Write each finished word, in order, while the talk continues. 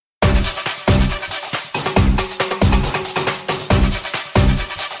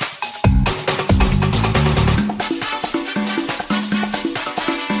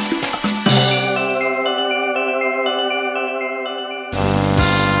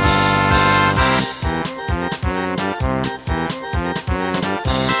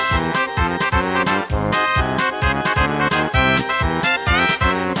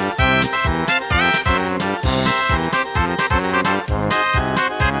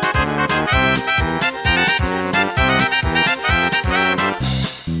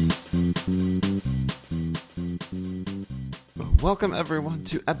Welcome everyone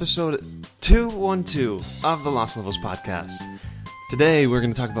to episode 212 of the Lost Levels podcast. Today we're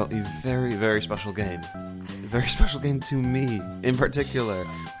going to talk about a very, very special game. A very special game to me in particular.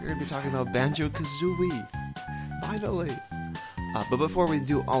 We're going to be talking about Banjo-Kazooie. Finally. But before we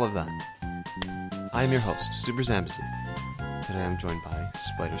do all of that, I am your host, Super Zambazy. Today I'm joined by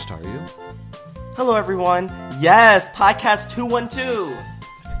Spider Stario. Hello everyone. Yes, podcast 212.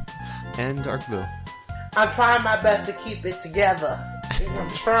 And Dark Bill. I'm trying my best to keep it together. I'm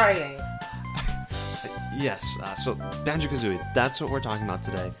trying. Yes, so Banjo-Kazooie, that's what we're talking about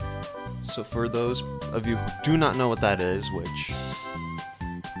today. So for those of you who do not know what that is, which...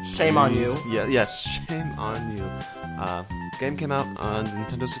 Shame on you. Yeah, yes, shame on you. Game came out on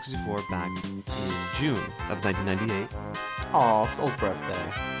Nintendo 64 back in June of 1998. Aw, Soul's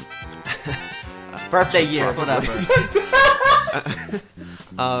birthday. Birthday year, whatever.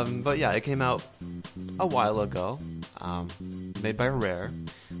 But yeah, it came out a while ago, made by Rare.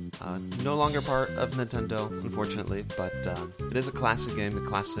 No longer part of Nintendo, unfortunately, but it is a classic game, a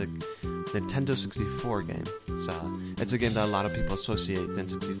classic Nintendo 64 game. It's a game that a lot of people associate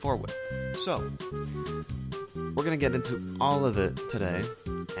N64 with. So, we're going to get into all of it today,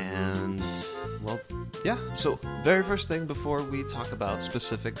 and, well, yeah. So, very first thing before we talk about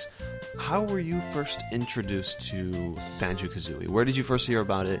specifics, how were you first introduced to Banjo-Kazooie? Where did you first hear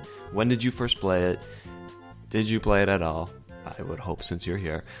about it? When did you first play it? Did you play it at all? I would hope, since you're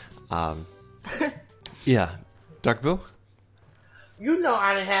here. Yeah. Dark Bill? You know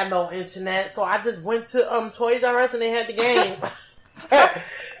I didn't have no internet, so I just went to Toys R Us and they had the game.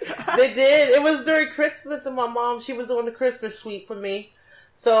 They did. It was during Christmas, and my mom, she was doing the Christmas suite for me.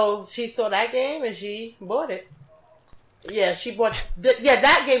 So she saw that game and she bought it. Yeah, she bought...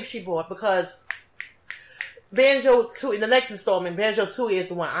 that game she bought because Banjo-Tooie, the next installment, Banjo-Tooie is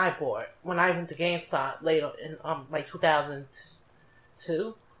the one I bought when I went to GameStop later in like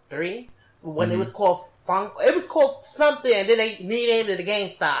 2002, 3, when it was called it was called something, and then they renamed it to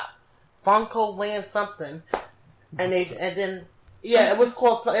GameStop, Funko Land something, and then it was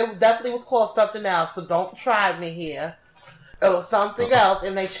called, it definitely was called something else. So don't try me here. It was something else,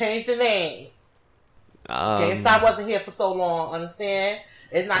 and they changed the name. GameStop wasn't here for so long, understand?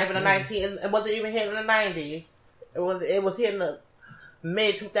 It's not even it wasn't even here in the 90s. It was here in the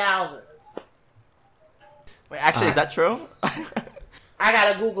mid 2000s. Wait, actually, is that true? I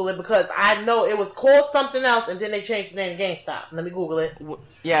gotta Google it because I know it was called something else, and then they changed the name to GameStop. Let me Google it.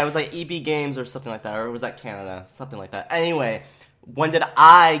 Yeah, it was like EB Games or something like that, or was that Canada? Something like that. Anyway, when did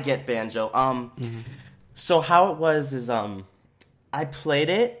I get Banjo? So how it was is, I played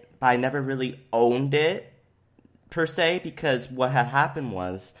it, but I never really owned it, per se, because what had happened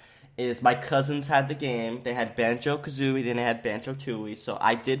is my cousins had the game. They had Banjo-Kazooie, then they had Banjo-Tooie, so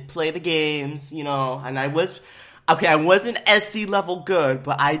I did play the games, and I wasn't SC level good,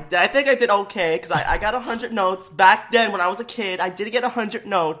 but I think I did okay, because I got 100 notes. Back then, when I was a kid, I did get 100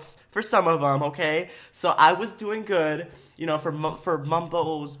 notes for some of them, okay? So I was doing good, for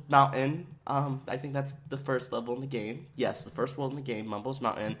Mumbo's Mountain. I think that's the first level in the game. Yes, the first world in the game, Mumbo's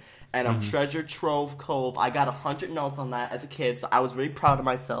Mountain. And Treasure Trove Cove. I got 100 notes on that as a kid, so I was really proud of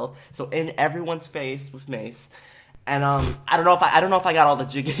myself. So in everyone's face with Mace. And I don't know if I got all the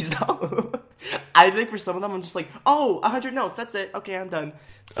jiggies though. I think for some of them I'm just like, 100 notes, that's it. Okay, I'm done.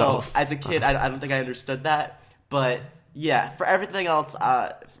 So as a kid, I don't think I understood that. But yeah, for everything else,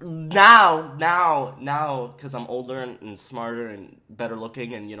 now, because I'm older and smarter and better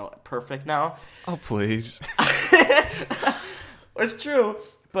looking and perfect now. Oh please. It's true.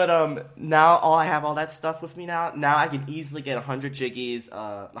 But now I have all that stuff with me now. Now I can easily get 100 jiggies,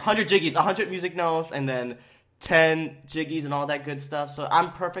 100 music notes, and then 10 jiggies and all that good stuff. So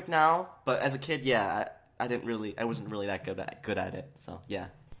I'm perfect now. But as a kid, yeah, I wasn't really that good at it. So yeah.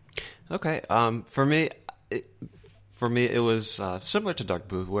 Okay. For me, it was similar to Dark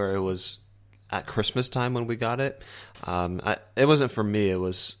Booth, where it was at Christmas time when we got it. It wasn't for me. It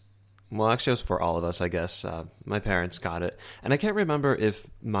was. Well, actually, it was for all of us, I guess. My parents got it. And I can't remember if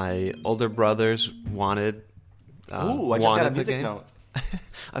my older brothers wanted Ooh, I just got a music note.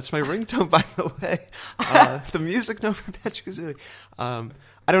 That's my ringtone, by the way. The music note from Banjo-Kazooie.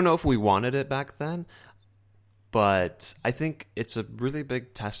 I don't know if we wanted it back then, but I think it's a really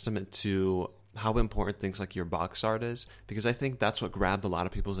big testament to how important things like your box art is, because I think that's what grabbed a lot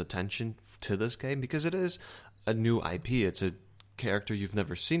of people's attention to this game, because it is a new IP. It's a character you've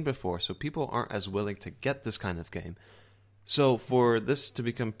never seen before, so people aren't as willing to get this kind of game. So for this to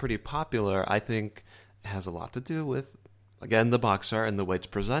become pretty popular, I think it has a lot to do with, again, the box art and the way it's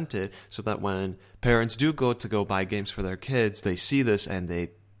presented, so that when parents do go buy games for their kids, they see this and they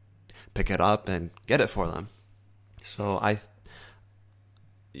pick it up and get it for them. So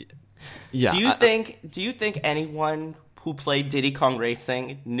Yeah. Do you think anyone who played Diddy Kong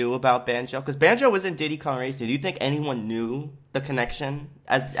Racing knew about Banjo? Because Banjo was in Diddy Kong Racing. Do you think anyone knew the connection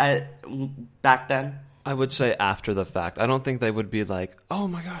back then? I would say after the fact. I don't think they would be like, oh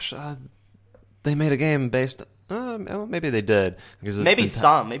my gosh, they made a game based. Maybe they did. Because maybe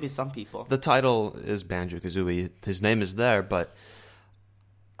some people. The title is Banjo-Kazooie. His name is there, but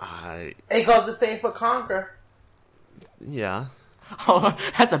it goes the same for Conquer. Yeah. Oh,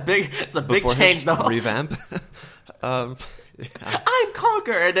 that's a big change, though. Revamp. Yeah. I'm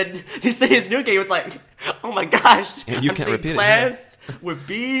Conquer, and then you say his new game. It's like, oh my gosh, and you can't repeat plants with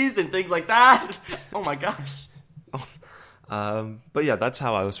bees and things like that. Oh my gosh. But yeah, that's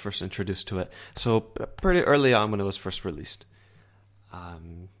how I was first introduced to it. So pretty early on when it was first released.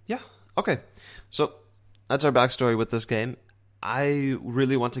 Yeah. Okay. So that's our backstory with this game. I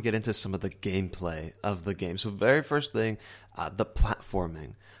really want to get into some of the gameplay of the game. So very first thing, the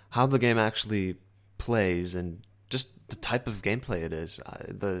platforming, how the game actually plays, and just the type of gameplay it is.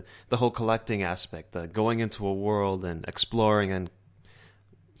 The whole collecting aspect, the going into a world and exploring and,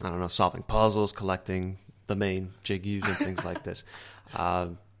 I don't know, solving puzzles, collecting the main jiggies and things like this.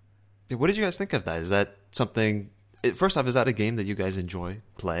 What did you guys think of that? Is that something... First off, is that a game that you guys enjoy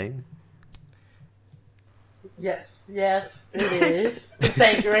playing? Yes, it is.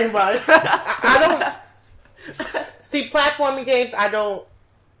 Thank you very much. I don't... See, platforming games, I don't...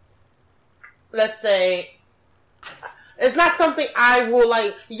 Let's say... It's not something I will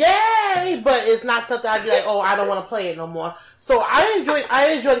like, yay! But it's not something I'd be like, oh, I don't want to play it no more. So I enjoyed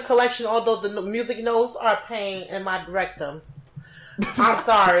the collection, although the music notes are a pain in my rectum. I'm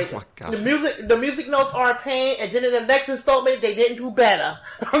sorry. Oh my God. The music notes are a pain, and then in the next installment, they didn't do better.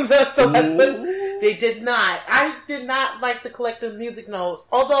 They did not. I did not like the collective music notes.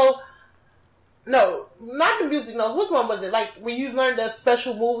 Although, no, not the music notes. Which one was it? Like when you learned the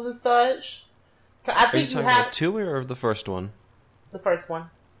special moves and such. I think Are you talking about two or the first one? The first one.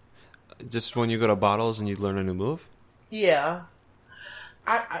 Just when you go to bottles and you learn a new move? Yeah.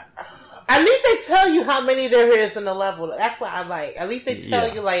 At least they tell you how many there is in the level. That's what I like. At least they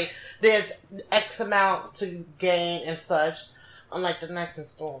tell you, like, there's X amount to gain and such. Unlike the next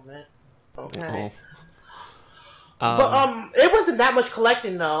installment. Okay. But it wasn't that much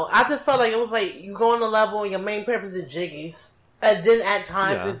collecting, though. I just felt like it was like, you go on the level and your main purpose is jiggies. And then at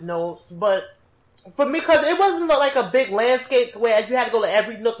times it's notes. But... for me, because it wasn't like a big landscape where you had to go to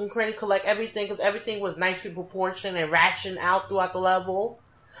every nook and cranny, collect everything, because everything was nicely proportioned and rationed out throughout the level.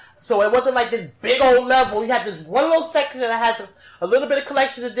 So it wasn't like this big old level. You had this one little section that has a little bit of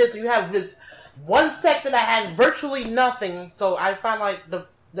collection of this, and you have this one sector that has virtually nothing. So I found like the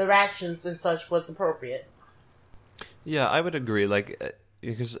rations and such was appropriate. Yeah, I would agree. Like,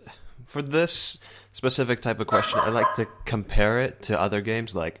 because for this specific type of question, I like to compare it to other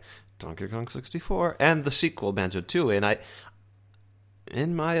games like Donkey Kong 64 and the sequel Banjo-Tooie, and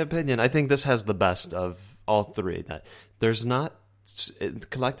in my opinion, I think this has the best of all three. That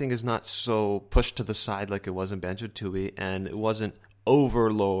collecting is not so pushed to the side like it was in Banjo-Tooie, and it wasn't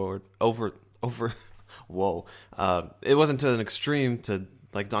it wasn't to an extreme to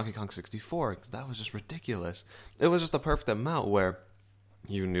like Donkey Kong 64, because that was just ridiculous. It was just the perfect amount where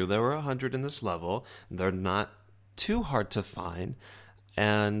you knew there were 100 in this level. They're not too hard to find,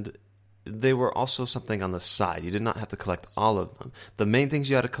 and they were also something on the side. You did not have to collect all of them. The main things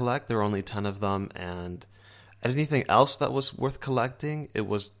you had to collect, there were only 10 of them, and anything else that was worth collecting, it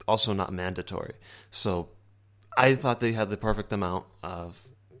was also not mandatory. So I thought they had the perfect amount of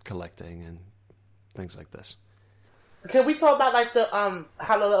collecting and things like this. Can we talk about like the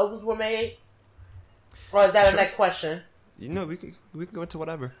how the levels were made? Or is that the next question? You know, we can go into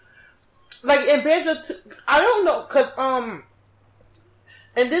whatever. Like in Banjo, I don't know, because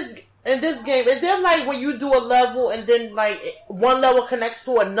in this game, is there like when you do a level and then like one level connects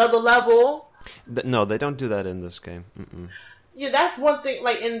to another level? No, they don't do that in this game. Mm-mm. Yeah, that's one thing.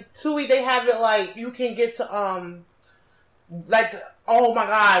 Like in Tooie, they have it like you can get to like, oh my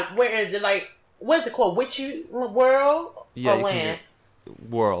god, where is it? Like, what is it called? Witchy World or Land?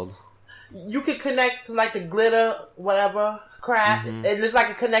 World. You can connect to like the glitter, whatever crap, and there's like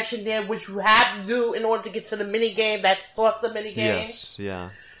a connection there which you have to do in order to get to the mini game. That saucer mini game. Yes, yeah.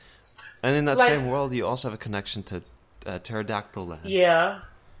 And in that same world, you also have a connection to Pterodactyl Land. Yeah.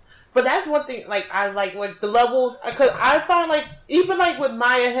 But that's one thing, like, I like the levels, because I find, like, even, like, with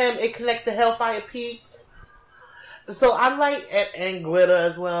Mayhem, it connects to Hellfire Peaks. So I like, and Glitter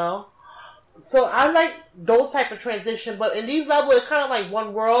as well. So I like those type of transition, but in these levels, it's kind of like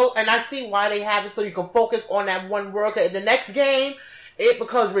one world, and I see why they have it, so you can focus on that one world, because in the next game, it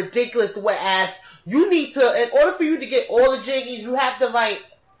becomes ridiculous, whereas you need to, in order for you to get all the jiggies, you have to, like,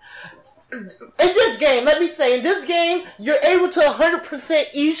 in this game, let me say, in this game, you're able to 100%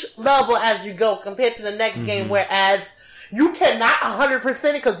 each level as you go compared to the next game, whereas you cannot 100%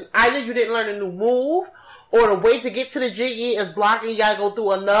 it because either you didn't learn a new move or the way to get to the Jiggy is blocking. You gotta go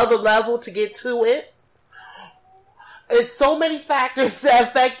through another level to get to it. It's so many factors that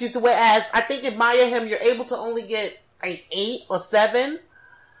affect you to whereas I think in Maya Him, you're able to only get like 8 or 7.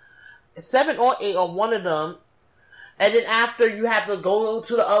 7 or 8 on one of them. And then after you have to go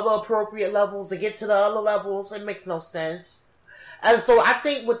to the other appropriate levels to get to the other levels. It makes no sense. And so I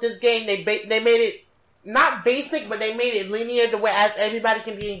think with this game, they made it not basic, but they made it linear to where everybody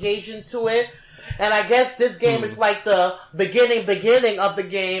can be engaged into it. And I guess this game is like the beginning of the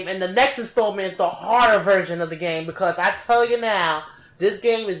game, and the next installment is the harder version of the game. Because I tell you now, this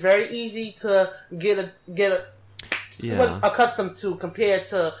game is very easy to get accustomed to compared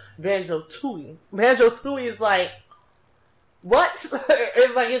to Banjo-Tooie. Banjo-Tooie is like, what?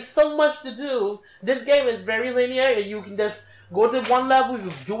 It's like it's so much to do. This game is very linear, and you can just go to one level, you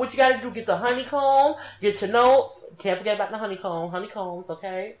do what you gotta do, get the honeycomb, get your notes. Can't forget about the honeycombs,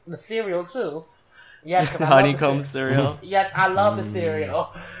 okay? The cereal, too. Yes, honeycomb cereal. Yes, I love the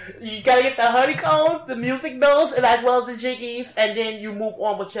cereal. You gotta get the honeycombs, the music notes, and as well as the jiggies, and then you move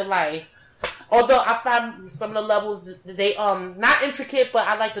on with your life. Although I find some of the levels, they, not intricate, but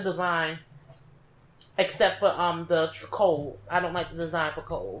I like the design. Except for, the Cove. I don't like the design for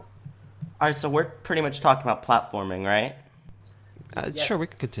Cove. Alright, so we're pretty much talking about platforming, right? Yes. Sure, we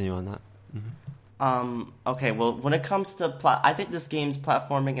can continue on that. Okay, well, when it comes to I think this game's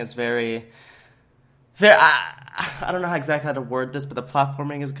platforming is very, I don't know exactly how to word this, but the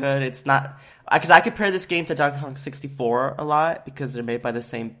platforming is good. It's not, because I compare this game to Donkey Kong 64 a lot, because they're made by the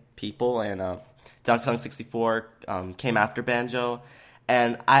same people, and Donkey Kong 64 came after Banjo,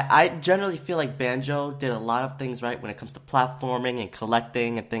 and I generally feel like Banjo did a lot of things right when it comes to platforming and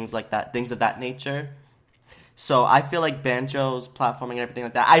collecting and things like that, things of that nature. So I feel like Banjo's platforming and everything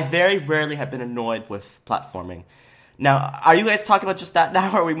like that, I very rarely have been annoyed with platforming. Now, are you guys talking about just that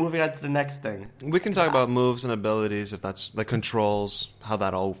now, or are we moving on to the next thing? We can talk about moves and abilities, if that's the controls, how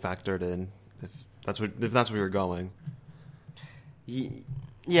that all factored in, if that's where you're going.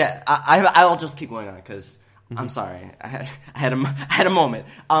 Yeah, I'll just keep going on, because I'm sorry. I had a moment.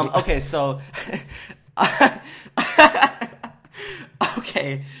 Okay, so...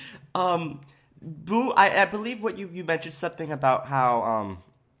 okay. Boo, I believe what you mentioned something about how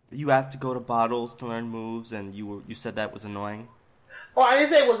you have to go to bottles to learn moves, and you said that was annoying. Well, I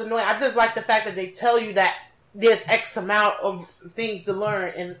didn't say it was annoying. I just like the fact that they tell you that there's X amount of things to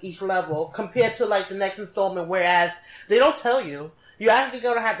learn in each level compared to like the next installment, whereas they don't tell you. You actually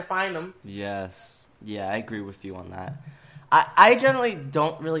gonna have to find them. Yes. Yeah, I agree with you on that. I generally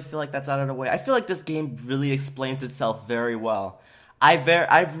don't really feel like that's out of the way. I feel like this game really explains itself very well. I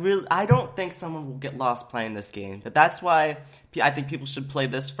don't think someone will get lost playing this game. But that's why I think people should play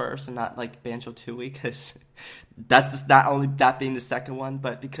this first and not like Banjo-Tooie, because that's just not only that being the second one,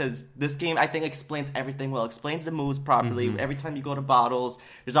 but because this game I think explains everything well. Explains the moves properly. Every time you go to bottles,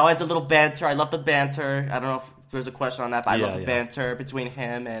 there's always a little banter. I love the banter. I don't know if there's a question on that, but I love the banter between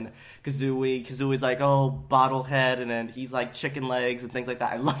him and Kazooie. Kazooie's like, oh, bottle head, and then he's like chicken legs and things like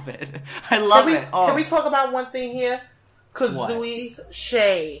that. I love it. I love it. Can we talk about one thing here? Kazooie's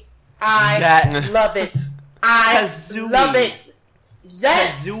shade. I love it. Love it.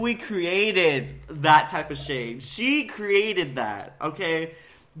 Yes. Kazooie created that type of shade. She created that. Okay.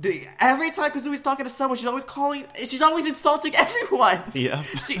 Every time Kazooie's talking to someone, she's always insulting everyone. Yeah.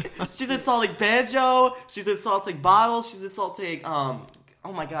 She's insulting Banjo. She's insulting Bottles. She's insulting oh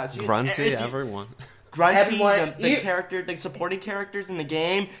my god, Grunty, everyone. Grunty, the character, the supporting characters in the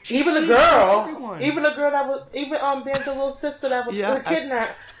game. Even the girl that was Banjo's little sister that was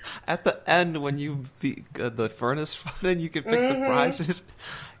kidnapped. At the end, when you beat the furnace fun and you can pick the prizes,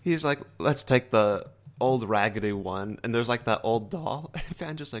 he's like, "Let's take the old raggedy one." And there's like that old doll. And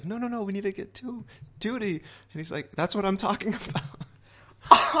Banjo's like, "No, we need to get Duty." And he's like, "That's what I'm talking about."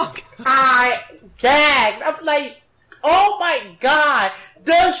 I gagged. I'm like, oh my god.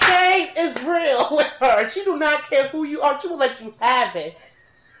 The shade is real with her. She do not care who you are. She will let you have it.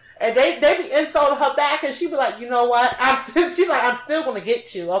 And they be insulting her back, and she be like, you know what? She's like, I'm still gonna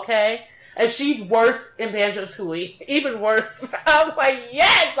get you, okay? And she's worse in Banjo-Tooie. Even worse. I was like,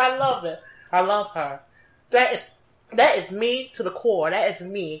 yes, I love it. I love her. That is me to the core. That is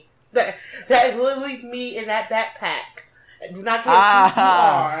me. That is literally me in that backpack. Do not care who you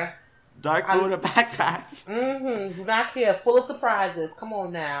are. Dark blue in a backpack. Do not care. Full of surprises. Come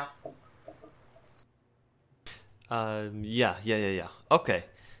on now. Yeah. Okay.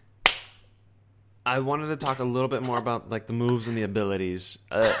 I wanted to talk a little bit more about like the moves and the abilities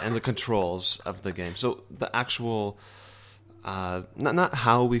and the controls of the game. So the actual, not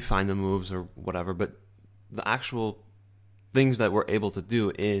how we find the moves or whatever, but the actual things that we're able to do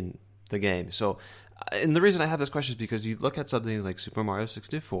in the game. So, and the reason I have this question is because you look at something like Super Mario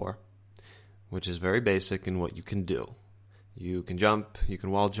 64, which is very basic in what you can do. You can jump, you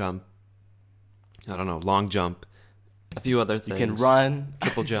can wall jump, I don't know, long jump, a few other things. You can run.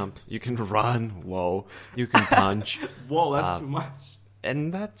 Triple jump. You can run. Whoa. You can punch. Whoa, that's too much.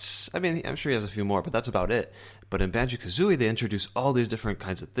 And that's, I mean, I'm sure he has a few more, but that's about it. But in Banjo-Kazooie, they introduce all these different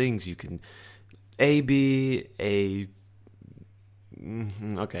kinds of things. You can A, B, A...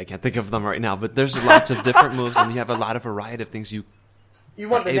 Okay, I can't think of them right now, but there's lots of different moves, and you have a lot of variety of things you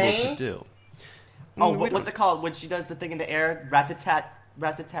want are the able name? to do. Oh, what's it called? When she does the thing in the air? Rat-a-tat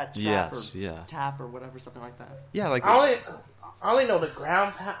trap Yes, or yeah. tap or whatever, something like that. Yeah, like... I only know the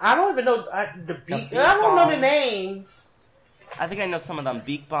ground pound. I don't even know the beak. beak I don't know the bomb. names. I think I know some of them.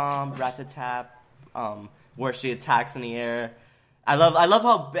 Beak bomb, rat-a-tap, where she attacks in the air. I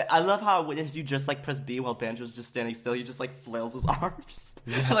love how if you just like press B while Banjo's just standing still, he just like flails his arms.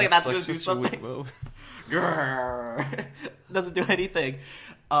 Yeah, like that's gonna like do such a weak something. move. Grrr. Doesn't do anything.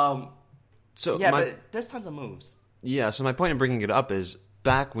 So but there's tons of moves. Yeah, so my point in bringing it up is,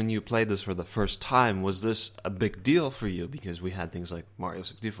 back when you played this for the first time, was this a big deal for you? Because we had things like Mario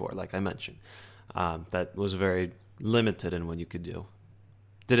 64, like I mentioned, that was very limited in what you could do.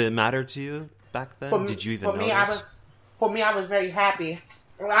 Did it matter to you back then? Did you even notice? For me, I was very happy.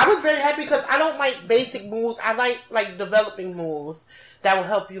 I was very happy because I don't like basic moves. I like developing moves that will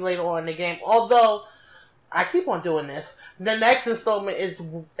help you later on in the game. Although I keep on doing this. The next installment it's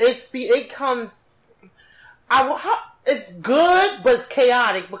good, but it's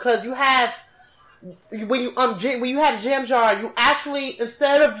chaotic because you have when you have Jam Jar, you actually,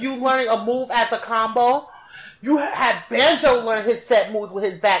 instead of you learning a move as a combo, you have Banjo learn his set moves with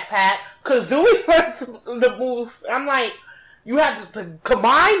his backpack. Kazooie learns the moves. I'm like, you have to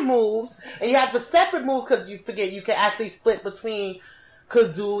combine moves, and you have the separate moves because you forget you can actually split between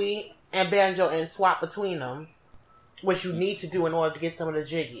Kazooie and Banjo and swap between them, which you need to do in order to get some of the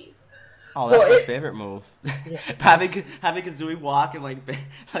jiggies. Oh, that's my favorite move. Yes. having Kazooie walk and like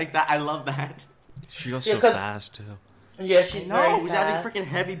that, I love that. She goes so fast too. Yeah, she's very fast. With that freaking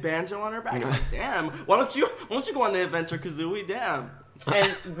heavy banjo on her back. I'm like, damn. Why don't you go on the adventure, Kazooie? Damn.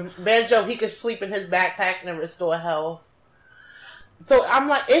 And Banjo, he could sleep in his backpack and restore health. So I'm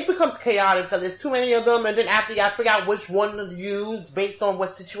like, it becomes chaotic because there's too many of them, and then after you gotta figure out which one to use based on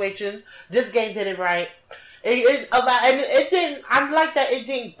what situation. This game did it right. It didn't. I like that it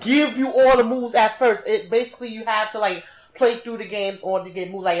didn't give you all the moves at first. It basically you have to like play through the game in order to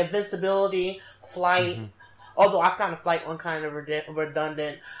get moves like invincibility, flight. Mm-hmm. Although I found the flight one kind of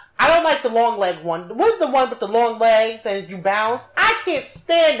redundant. I don't like the long leg one. What's the one with the long legs and you bounce? I can't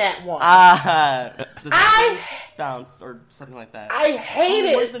stand that one. I bounce or something like that. I hate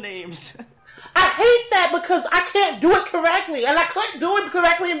it. What's the names? I hate that because I can't do it correctly, and I couldn't do it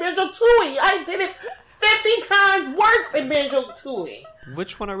correctly in Banjo-Tooie. I did it 50 times worse in Banjo-Tooie.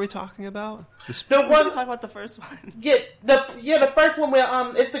 Which one are we talking about? The one talking about the first one. Yeah, the first one where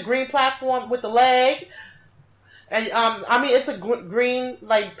it's the green platform with the leg. And, it's a green,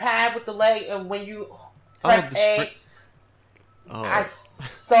 like, pad with the leg, and when you press A, I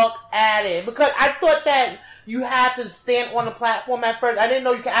suck at it. Because I thought that you had to stand on the platform at first. I didn't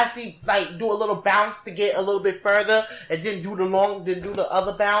know you could actually, like, do a little bounce to get a little bit further, and then do the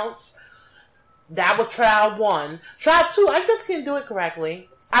other bounce. That was trial 1. Trial 2, I just couldn't do it correctly.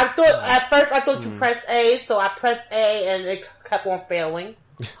 At first, you press A, so I pressed A, and it kept on failing.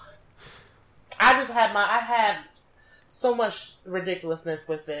 I had so much ridiculousness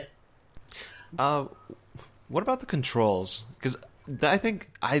with it. What about the controls? Because I think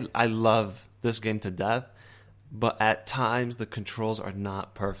I love this game to death, but at times the controls are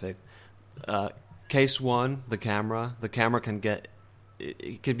not perfect. Case 1, the camera. The camera can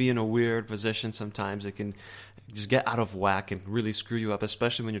it could be in a weird position sometimes. It can just get out of whack and really screw you up,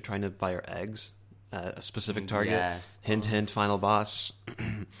 especially when you're trying to fire eggs at a specific target. Yes. Hint, hint, final boss.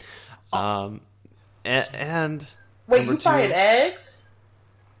 And wait, you fired eggs?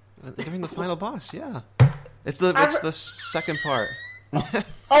 During the final boss, yeah. It's the second part.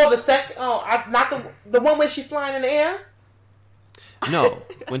 The second. Not the one where she's flying in the air. No,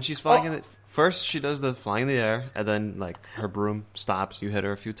 when she's flying in the first, she does the flying in the air, and then like her broom stops. You hit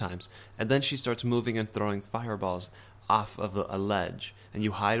her a few times, and then she starts moving and throwing fireballs off of a ledge, and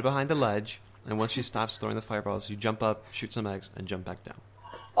you hide behind the ledge. And once she stops throwing the fireballs, you jump up, shoot some eggs, and jump back down.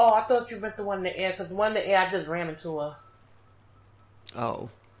 Oh, I thought you meant the one in the air, because the one in the air, I just ran into her. Oh.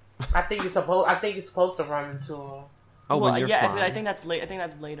 I think you're supposed to run into her. Oh, when you're flying. I think that's late. I think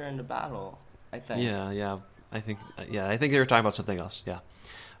that's later in the battle. I think. Yeah. I think they were talking about something else. Yeah.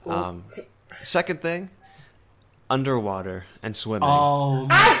 Second thing, underwater and swimming. Oh, my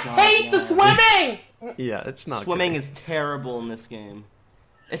I God, hate the swimming. Yeah, it's not. Swimming good. is terrible in this game,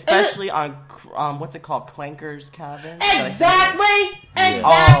 especially on what's it called, Clanker's Cabin. Exactly. That's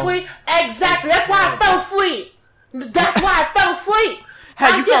why I fell asleep.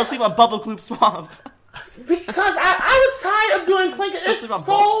 Hey, you fell asleep on Bubble Gloop Swamp. Because I was tired of doing Clinker. It's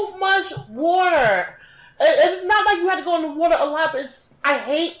so much water. It's not like you had to go in the water a lot, but I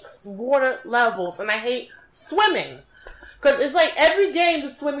hate water levels, and I hate swimming. Because it's like every game the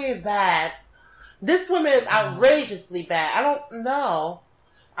swimming is bad. This swimming is outrageously bad. I don't know.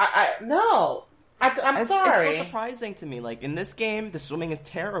 I'm sorry. It's so surprising to me. Like, in this game, the swimming is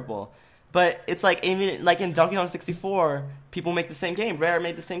terrible. But it's like, even like in Donkey Kong 64, people make the same game. Rare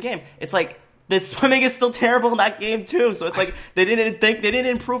made the same game. It's like, the swimming is still terrible in that game too. So it's like they didn't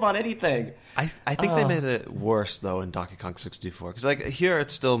improve on anything. I think they made it worse though in Donkey Kong 64 because like here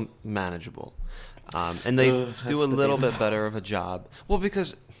it's still manageable, and they do a little bit better of a job. Well,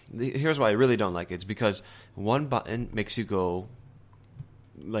 because here's why I really don't like it. It's because one button makes you go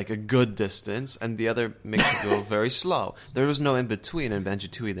like a good distance, and the other makes you go very slow. There was no in between in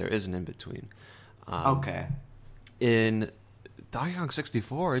Banjo-Tooie. There is an in between. Okay. In Donkey Kong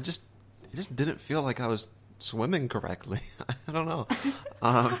 64, it just didn't feel like I was swimming correctly. I don't know.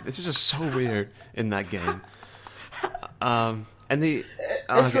 This is just so weird in that game. And the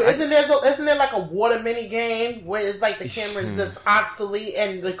isn't there like a water mini game where it's like the camera is just obsolete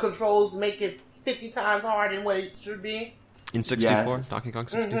and the controls make it 50 times harder than what it should be? In 64, yes. Donkey Kong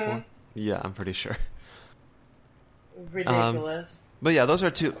 64. Mm-hmm. Yeah, I'm pretty sure. Ridiculous. But yeah, those are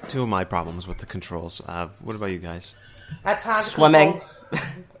two of my problems with the controls. What about you guys? At times, swimming.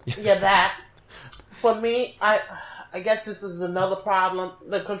 Yeah, that. For me, I guess this is another problem.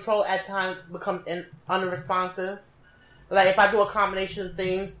 The control at times becomes unresponsive. Like, if I do a combination of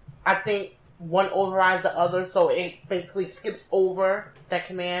things, I think one overrides the other, so it basically skips over that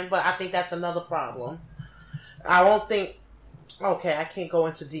command, but I think that's another problem. I won't think... Okay, I can't go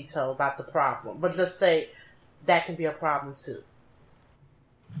into detail about the problem, but just say that can be a problem, too.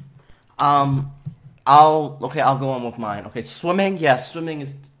 I'll go on with mine. Okay, swimming, swimming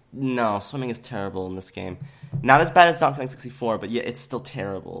is terrible in this game. Not as bad as Donkey Kong 64, but yeah, it's still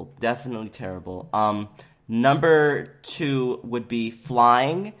terrible. Definitely terrible. Number 2 would be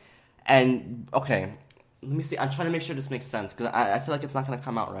flying, and okay, let me see. I'm trying to make sure this makes sense because I feel like it's not going to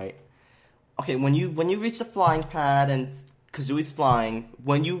come out right. Okay, when you reach the flying pad and Kazooie's flying,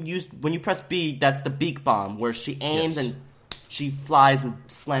 when you press B, that's the beak bomb where she aims and she flies and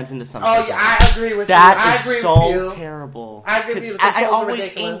slams into something. Oh yeah, I agree with that you. Is so terrible. I agree with you. I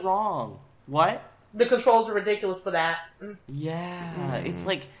always aim wrong. What? The controls are ridiculous for that. Yeah, it's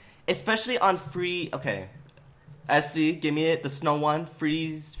like, especially on free. Okay, SC, give me it. The snow one,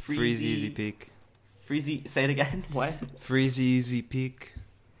 freeze easy peak. Freezy, say it again. What? Freeze easy peak.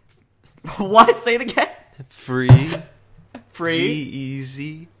 What? Say it again. Free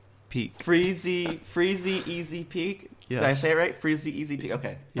easy peak. Freezy easy peak. Yes. Did I say it right? Freezy easy peak.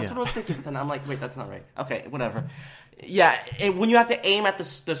 Okay, that's what I was thinking. Then I'm like, wait, that's not right. Okay, whatever. Yeah, when you have to aim at the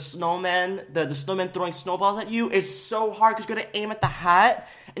snowman, the snowman throwing snowballs at you, it's so hard because you're gonna aim at the hat,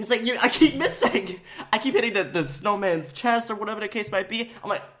 and it's like I keep missing. I keep hitting the snowman's chest or whatever the case might be. I'm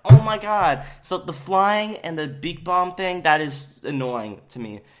like, oh my god. So the flying and the beak bomb thing, that is annoying to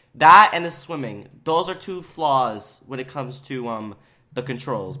me. That and the swimming, those are 2 flaws when it comes to the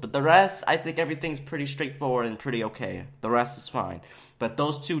controls. But the rest, I think everything's pretty straightforward and pretty okay. The rest is fine. But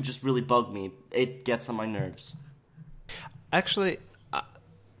those 2 just really bug me. It gets on my nerves. Actually,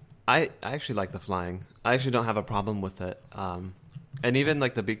 I actually like the flying. I actually don't have a problem with it. And even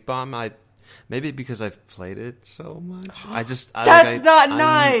like the beak bomb, maybe because I've played it so much. That's not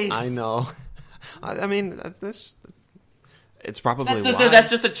nice. I know. I mean, it's probably that's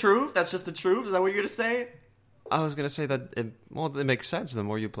just the truth. That's just the truth. Is that what you're gonna say? I was gonna say that it makes sense. The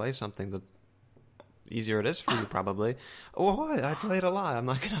more you play something, the easier it is for you, probably. Oh, I played a lot. I'm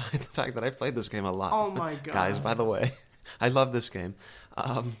not gonna hide the fact that I've played this game a lot. Oh my god, guys! By the way, I love this game.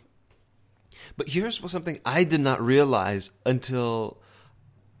 But here's something I did not realize until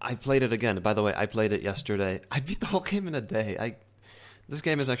I played it again. By the way, I played it yesterday. I beat the whole game in a day. This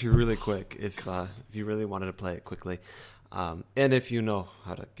game is actually really quick if you really wanted to play it quickly. And if you know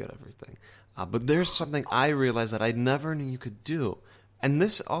how to get everything. But there's something I realized that I never knew you could do. And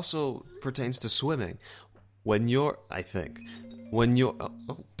this also pertains to swimming. When you're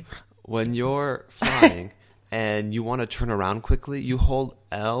flying and you want to turn around quickly, you hold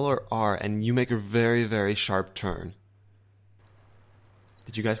L or R, and you make a very, very sharp turn.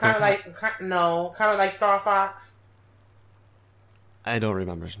 Did you guys know that? Kind of like Star Fox. I don't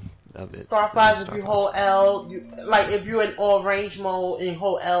remember of it. Star Fox, if you hold L, if you're in all range mode and you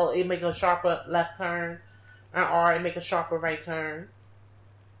hold L, it make a sharper left turn, and R, it make a sharper right turn.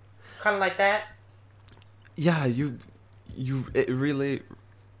 Kind of like that. Yeah, it really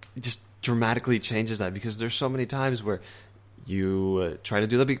just dramatically changes that, because there's so many times where you try to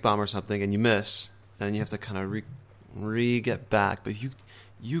do the beak bomb or something and you miss, and you have to kind of get back, but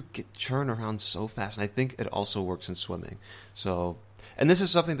you get turn around so fast, and I think it also works in swimming. So, and this is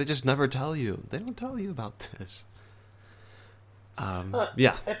something they just never tell you. They don't tell you about this.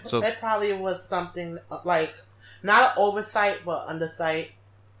 Yeah. So it probably was something like not an oversight, but undersight.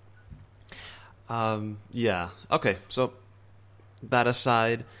 Yeah. Okay. So that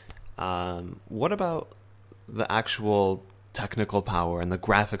aside, what about the actual technical power and the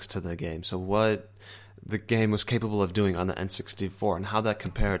graphics to the game? So what the game was capable of doing on the N64, and how that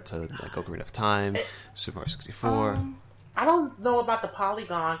compared to like Ocarina of Time, Super Mario 64. I don't know about the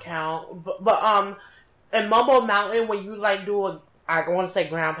polygon count, but in Mumbo Mountain, when you like do I want to say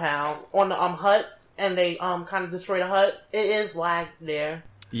ground pound on the huts, and they kind of destroy the huts, it is lag there.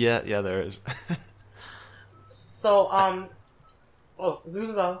 Yeah, there is. So you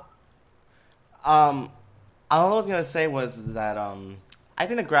can go. All I was gonna say was that I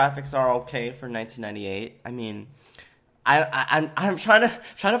think the graphics are okay for 1998. I mean, I'm trying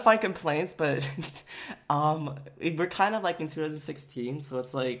to find complaints, but we're kind of like in 2016, so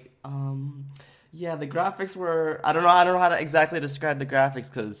it's like yeah, the graphics were I don't know how to exactly describe the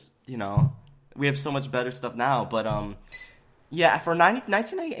graphics, because we have so much better stuff now, but yeah, for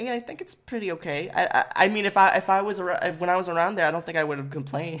 1998, I think it's pretty okay. I mean, if I was when I was around there, I don't think I would have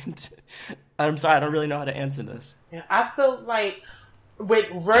complained. I'm sorry, I don't really know how to answer this. Yeah, I feel like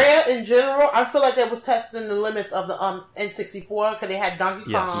with Rare in general, I feel like they was testing the limits of the N64, because they had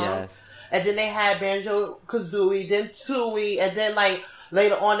Donkey Kong, and then they had Banjo-Kazooie, then Tooie, and then like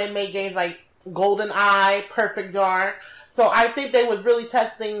later on they made games like GoldenEye, Perfect Dark. So I think they was really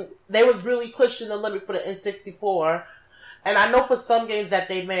pushing the limit for the N64. And I know for some games that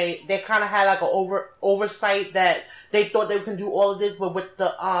they made, they kind of had like an oversight that they thought they can do all of this, but with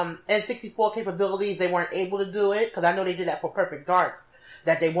the N64 capabilities, they weren't able to do it. Because I know they did that for Perfect Dark,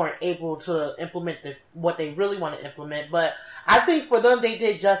 that they weren't able to implement what they really want to implement. But I think for them, they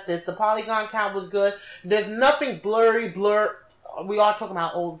did justice. The polygon count was good. There's nothing blurry. We are talking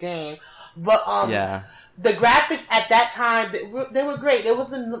about old game, but yeah. The graphics at that time, they were great. There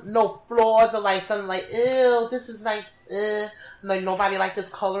wasn't no flaws or like something like, ew, this is like nobody liked this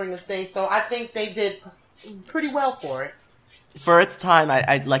coloring this thing. So I think they did pretty well for it. For its time,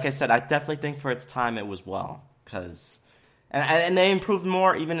 I like I said, I definitely think for its time it was well, because and they improved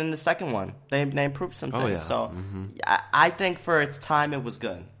more even in the second one. They improved some things. Oh, yeah. So I think for its time it was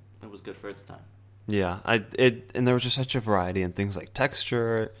good. It was good for its time. Yeah, and there was just such a variety in things like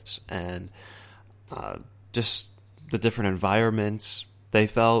textures and just the different environments. They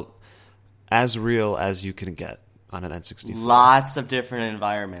felt as real as you can get on an N64. Lots of different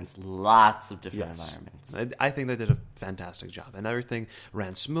environments. I think they did a fantastic job, and everything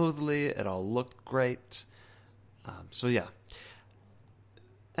ran smoothly. It all looked great. So yeah.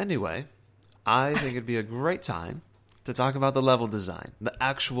 Anyway, I think it'd be a great time to talk about the level design, the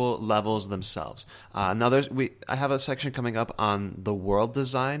actual levels themselves. I have a section coming up on the world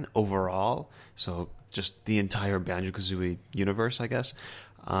design overall, so just the entire Banjo-Kazooie universe, I guess.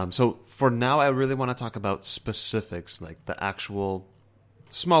 So for now, I really want to talk about specifics, like the actual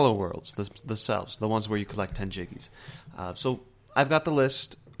smaller worlds themselves, the ones where you collect 10 jiggies. So I've got the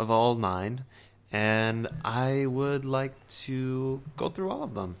list of all 9, and I would like to go through all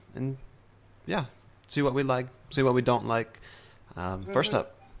of them and, yeah, see what we like, see what we don't like. First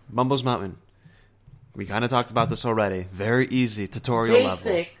up, Mumbo's Mountain. We kind of talked about this already. Very easy tutorial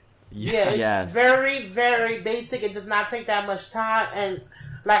level. Basic. Yeah, it's very, very basic. It does not take that much time, and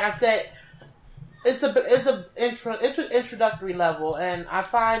like I said, it's an introductory level, and I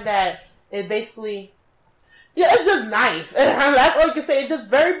find that it basically, it's just nice. And that's all you can say. It's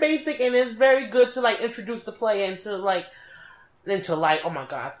just very basic, and it's very good to like introduce the player into like, oh my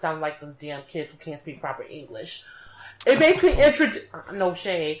god, I sound like them damn kids who can't speak proper English. It basically no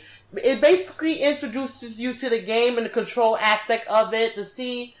shade. It basically introduces you to the game and the control aspect of it to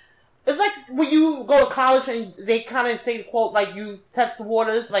see. It's like when you go to college and they kind of say the quote, like, you test the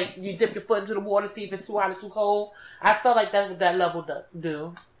waters, like, you dip your foot into the water, see if it's too hot or too cold. I felt like that's what that level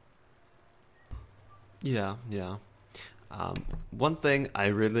do. Yeah. One thing I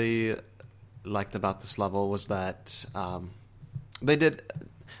really liked about this level was that they did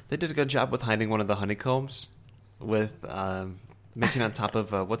a good job with hiding one of the honeycombs with making on top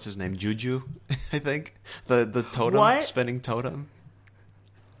of what's his name, Juju, I think the totem, spinning totem.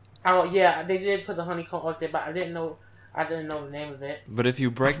 Oh yeah, they did put the honeycomb up there, but I didn't know the name of it. But if you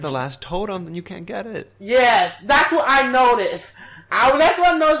break the last totem, then you can't get it. Yes, that's what I noticed. That's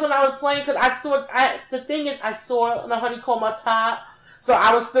what I noticed when I was playing, because the thing is, I saw the honeycomb up top, so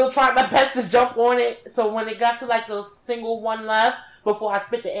I was still trying my best to jump on it. So when it got to like the single one left, before I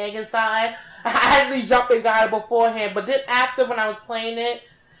spit the egg inside, I actually jumped and got it beforehand. But then after, when I was playing it,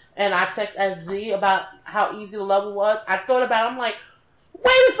 and I texted SZ about how easy the level was, I thought about it, I'm like,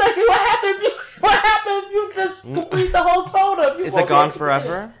 wait a second, what happened if you just complete the whole totem? Is it gone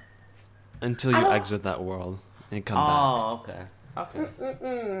forever? Until you exit that world and come back. Oh,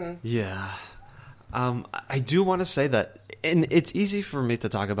 okay. Yeah. I do want to say that, and it's easy for me to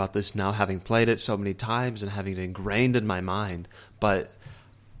talk about this now, having played it so many times and having it ingrained in my mind, but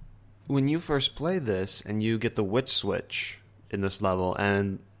when you first play this and you get the witch switch in this level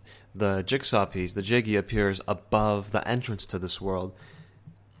and the jigsaw piece, the Jiggy, appears above the entrance to this world,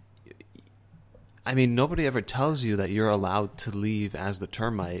 I mean, nobody ever tells you that you're allowed to leave as the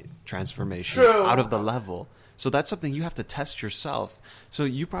termite transformation out of the level. So that's something you have to test yourself. So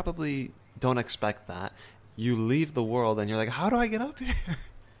you probably don't expect that. You leave the world and you're like, how do I get up here?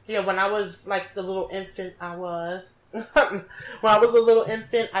 Yeah, when I was like the little infant I was. When I was a little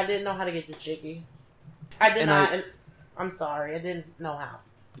infant, I didn't know how to get the Jiggy. I'm sorry, I didn't know how.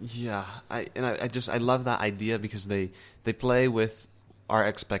 Yeah, I love that idea because they play with our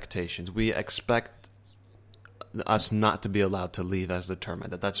expectations. We expect us not to be allowed to leave as the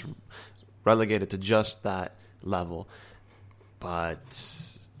termite. That's relegated to just that level. But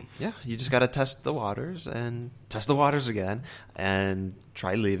yeah, you just got to test the waters and test the waters again and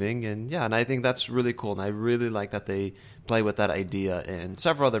try leaving. And yeah, and I think that's really cool. And I really like that they play with that idea in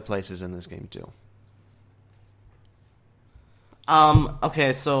several other places in this game too.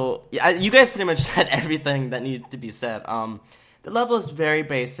 Okay, so you guys pretty much said everything that needed to be said. The level is very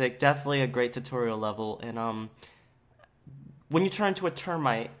basic, definitely a great tutorial level, and when you turn into a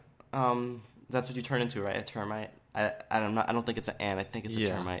termite, that's what you turn into, right? A termite. I don't think it's an ant. I think it's a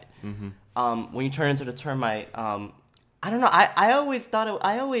termite. Mm-hmm. When you turn into the termite, I don't know. I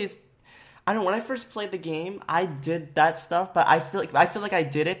don't know. When I first played the game, I did that stuff, but I feel like I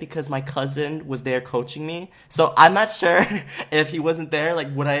did it because my cousin was there coaching me. So I'm not sure if he wasn't there,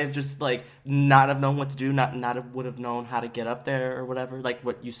 like, would I have just like not have known what to do, would have known how to get up there or whatever, like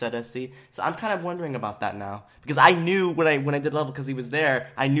what you said, SC. So I'm kind of wondering about that now because I knew when I did level because he was there,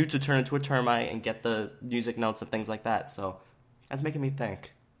 I knew to turn into a termite and get the music notes and things like that. So that's making me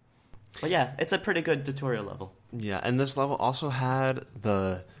think. But yeah, it's a pretty good tutorial level. Yeah, and this level also had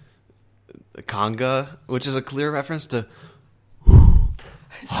the conga, which is a clear reference to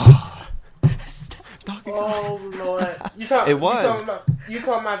oh Lord, you talking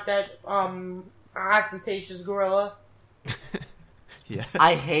about that ostentatious gorilla? Yes.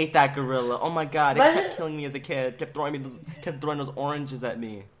 I hate that gorilla. Oh my god, it kept killing me as a kid. Kept throwing those oranges at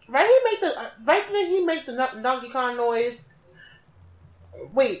me. He make the Donkey Kong noise.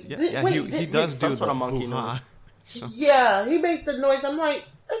 Wait, he does do sort of monkey noise. So. Yeah, he makes the noise. I'm like,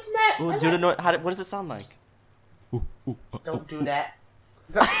 isn't that? Ooh, do the noise. What does it sound like? Don't do that.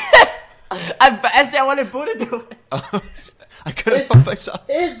 I wanted Boo to do it. I couldn't help myself.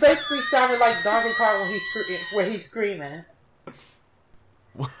 It basically sounded like Donkey Kong when he's screaming.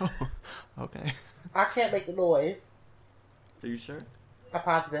 Whoa. Okay. I can't make the noise. Are you sure? I'm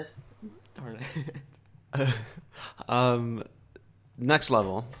positive. Darn it. Next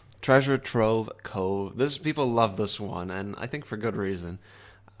level. Treasure Trove Cove. People love this one, and I think for good reason.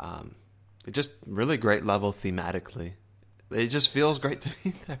 It's just really great level thematically. It just feels great to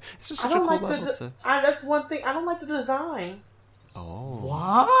be there. It's just such a cool level. That's one thing. I don't like the design. Oh.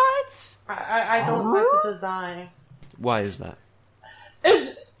 What? I don't like the design. Why is that?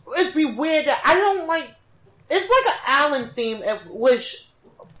 It'd be weird that I don't like. It's like an Allen theme, which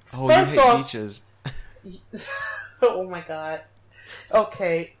first you hate off, beaches. Oh my god.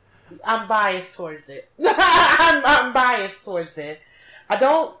 Okay. I'm biased towards it. I'm biased towards it. I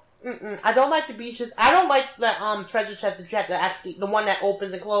don't like the beaches. I don't like the treasure chest that you have to actually, the one that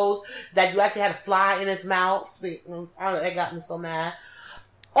opens and closes, that you actually had a fly in its mouth. That got me so mad.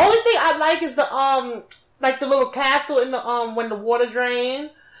 Only thing I like is the little castle in the when the water drain,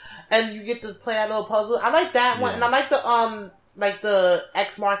 and you get to play that little puzzle. I like that one, and I like the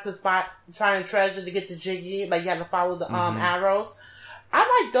X marks the spot, trying to treasure to get the Jiggy. Like you have to follow the arrows.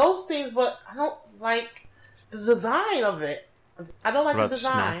 I like those things, but I don't like the design of it. I don't like the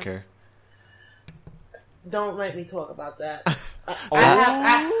design. Snacker? Don't let me talk about that.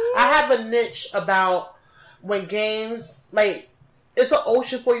 I have a niche about when games, like, it's an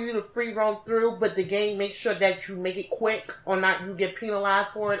ocean for you to free roam through, but the game makes sure that you make it quick or not you get penalized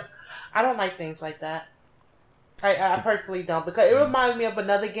for it. I don't like things like that. I personally don't, because it reminds me of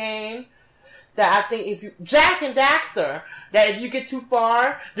another game that I think if you... Jack and Daxter, that if you get too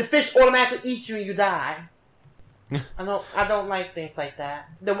far, the fish automatically eats you and you die. I don't like things like that.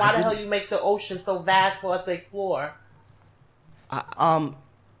 Then why the hell you make the ocean so vast for us to explore? Go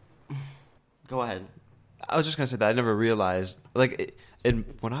ahead. I was just gonna say that I never realized, like,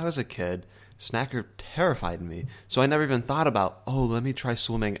 when I was a kid, Snacker terrified me. So I never even thought about, let me try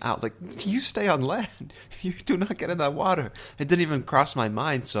swimming out. Like, you stay on land. You do not get in that water. It didn't even cross my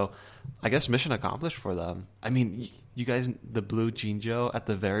mind. So I guess mission accomplished for them. I mean, you guys, the blue Jinjo at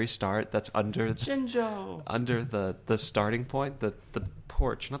the very start, that's under the starting point, the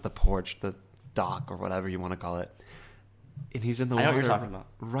porch, not the porch, the dock or whatever you want to call it. And he's in the water. I know what you're talking about.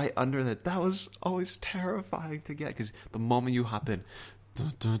 Right under that. That was always terrifying to get, because the moment you hop in, yeah,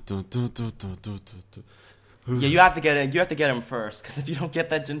 you have to get it. You have to get him first, because if you don't get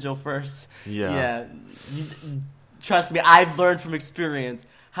that Jinjo first, trust me, I've learned from experience.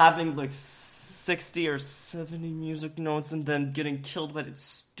 Having like 60 or 70 music notes and then getting killed by that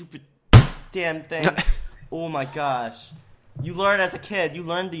stupid damn thing. Oh my gosh. You learn as a kid. You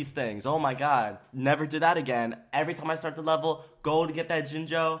learn these things. Oh my god. Never did that again. Every time I start the level, go to get that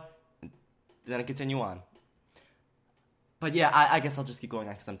Jinjo, then I continue on. But yeah, I guess I'll just keep going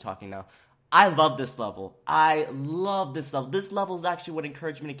because I'm talking now. I love this level. This level is actually what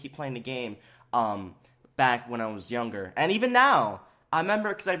encouraged me to keep playing the game back when I was younger. And even now. I remember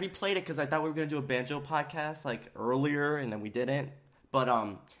because I replayed it because I thought we were going to do a Banjo podcast like earlier, and then we didn't. But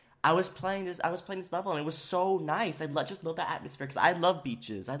I was playing this level, and it was so nice. Just love the atmosphere because I love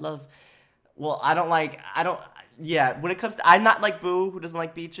beaches. When it comes to, I'm not like Boo, who doesn't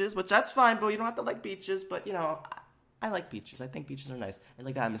like beaches, which that's fine, Boo. You don't have to like beaches, but you know, I like beaches. I think beaches are nice. I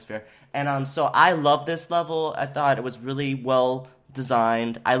like the atmosphere, and so I love this level. I thought it was really well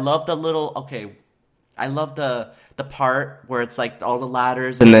designed. I love the part where it's like all the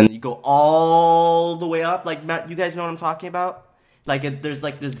ladders and then you go all the way up. Like, Matt, you guys know what I'm talking about? Like, there's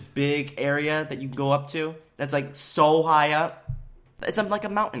like this big area that you can go up to that's like so high up. It's like a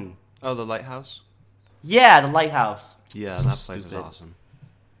mountain. Oh, the lighthouse? Yeah, the lighthouse. Yeah, so that place stupid. is awesome.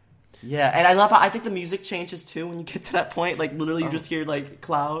 Yeah, and I love how I think the music changes too when you get to that point. Like, literally you just hear like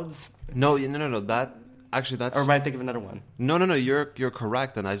clouds. No. That's... Or might I think of another one? No, you're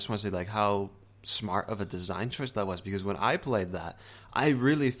correct, and I just want to say like how smart of a design choice that was, because when I played that, I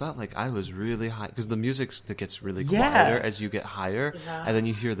really felt like I was really high, because the music gets really quieter as you get higher, and then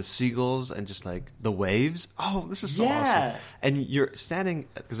you hear the seagulls and just like the waves. Oh, this is so awesome. And you're standing,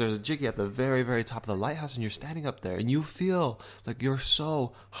 because there's a Jiggy at the very, very top of the lighthouse, and you're standing up there, and you feel like you're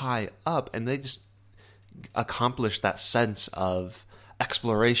so high up, and they just accomplish that sense of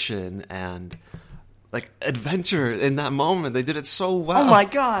exploration and like adventure in that moment. They did it so well. Oh my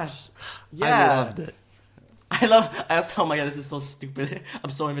gosh. Yeah. I loved it. Oh my god, this is so stupid.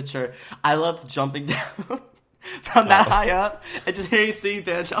 I'm so immature. I love jumping down from that high up and just hearing singing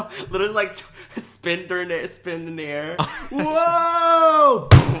Banjo literally like spin in the air. Whoa!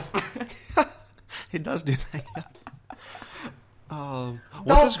 He does do that.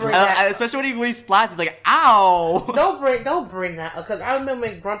 Don't bring that. Especially when he splats, it's like, ow! Don't bring that, because I remember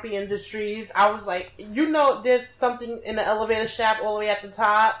in Grumpy Industries, I was like, there's something in the elevator shaft all the way at the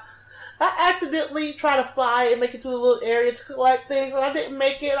top. I accidentally tried to fly and make it to a little area to collect things, and I didn't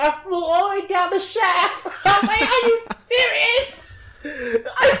make it. I flew all the way down the shaft. I was like, are you serious?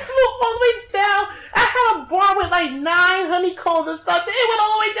 I flew all the way down. I had a bar with like 9 honeycombs or something. It went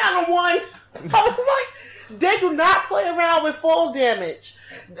all the way down to 1. I was like, they do not play around with fall damage.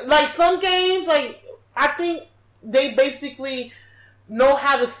 Like some games, like I think they basically know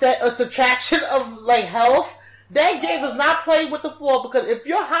how to set a subtraction of like health. That game does not play with the fall, because if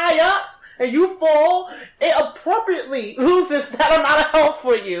you're high up and you fall, it appropriately loses that amount of health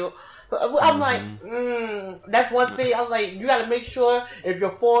for you. I'm like, that's one thing. I'm like, you got to make sure if you're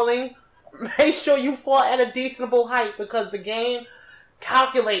falling, make sure you fall at a decentable height, because the game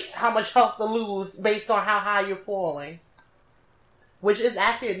calculates how much health to lose based on how high you're falling, which is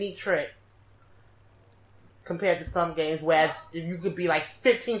actually a neat trick compared to some games, whereas you could be like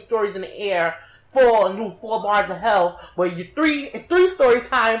 15 stories in the air, fall and lose 4 bars of health, where you 3 stories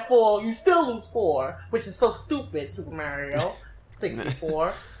high and fall, you still lose 4, which is so stupid. Super Mario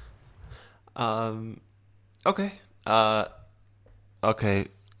 64. Okay. Okay.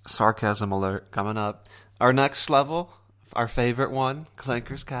 Sarcasm alert coming up. Our next level, our favorite one,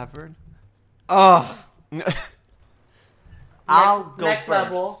 Clanker's Cavern. Oh, I'll go next first.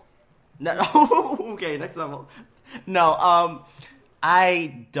 level. No, okay, next level. No,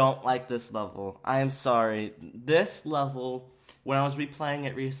 I don't like this level. I am sorry. This level, when I was replaying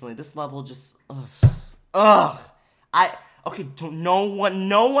it recently, this level just, okay, no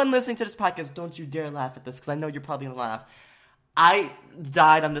one listening to this podcast, don't you dare laugh at this, because I know you're probably gonna laugh. I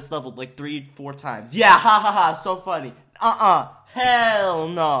died on this level like 3-4 times. Yeah, ha ha ha, so funny. Hell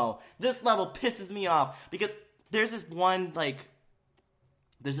no. This level pisses me off, because there's this one point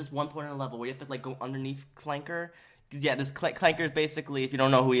in the level where you have to like go underneath Clanker. Yeah, this Clanker is basically, if you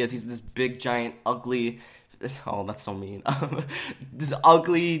don't know who he is, he's this big, giant, ugly... Oh, that's so mean. This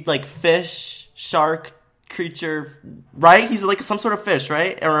ugly, like, fish, shark creature, right? He's like some sort of fish,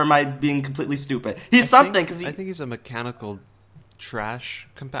 right? Or am I being completely stupid? He's something, because I think he's a mechanical trash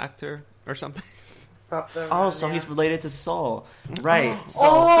compactor or something. Something. Oh, so he's related to Soul. Right. So...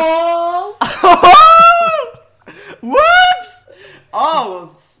 Oh! Whoops! Oh,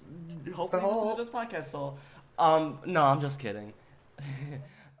 hopefully you listen to this podcast, Soul. No, I'm just kidding.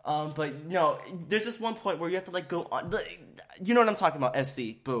 But no, there's this one point where you have to like go on. You know what I'm talking about?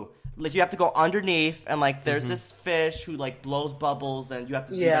 SC, boo. Like you have to go underneath, and like there's this fish who like blows bubbles, and you have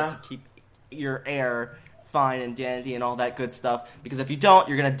to do that to keep your air fine and dandy and all that good stuff. Because if you don't,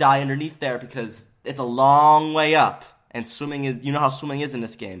 you're gonna die underneath there because it's a long way up, and swimming is, you know how swimming is in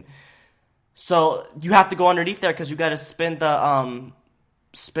this game. So you have to go underneath there because you got to spin the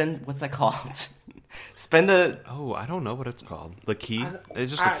what's that called? Spin the... Oh, I don't know what it's called. The key?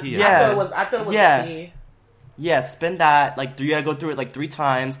 It's just a key. Yeah. I thought it was the key. Yeah, spin that. Like, you gotta go through it like 3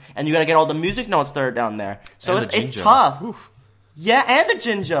 times, and you gotta get all the music notes that are down there. So it's tough. Oof. Yeah, and the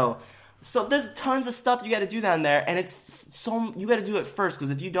Jinjo. So there's tons of stuff you gotta do down there, and you gotta do it first,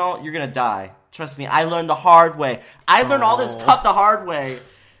 because if you don't, you're gonna die. Trust me, I learned the hard way. I learned all this stuff the hard way.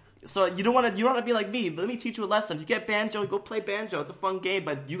 So you don't want to be like me. Let me teach you a lesson. If you get Banjo, go play Banjo. It's a fun game,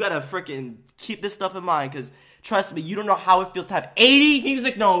 but you gotta freaking keep this stuff in mind, because trust me, you don't know how it feels to have 80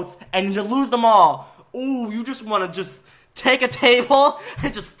 music notes and to lose them all. Ooh, you just want to just take a table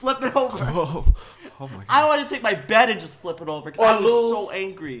and just flip it over. Oh my God. I want to take my bed and just flip it over because I was so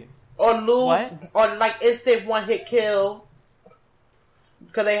angry. Or lose, what? Or like instant one-hit kill.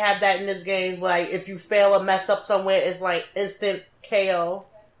 Because they have that in this game. Like, if you fail or mess up somewhere, it's like instant KO.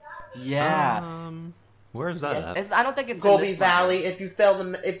 Yeah. Where is that at? I don't think it's Gobi Valley. If you fail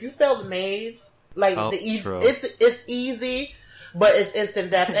the maze, like it's easy, but it's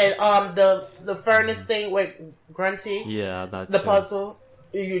instant death. And the furnace thing with Grunty. Yeah, that's the puzzle.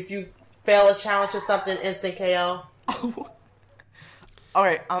 If you fail a challenge or something, instant KO. All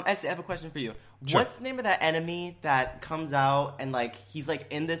right, Essie, I have a question for you. Sure. What's the name of that enemy that comes out and like he's like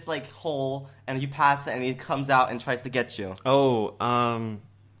in this like hole and you pass it and he comes out and tries to get you? Oh,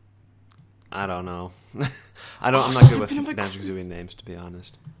 I don't know. I'm not good with Banjo-Kazooie names, to be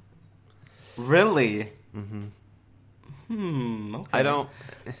honest. Really? Mm-hmm. Okay.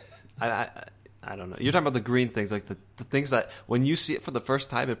 I don't know. You're talking about the green things, like the things that when you see it for the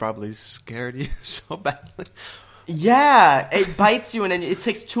first time, it probably scared you so badly. Yeah, it bites you and then it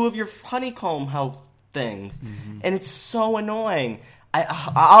takes 2 of your honeycomb health things, and it's so annoying.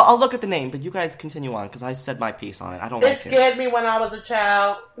 I'll look at the name, but you guys continue on because I said my piece on it. I don't like it. It scared me when I was a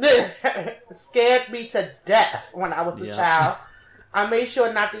child. It scared me to death when I was a child. I made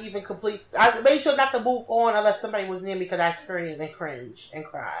sure not to even complete. I made sure not to move on unless somebody was near me because I screamed and cringed and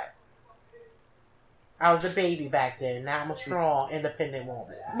cried. I was a baby back then. Now I'm a strong, independent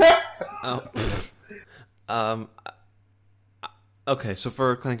woman. Okay, so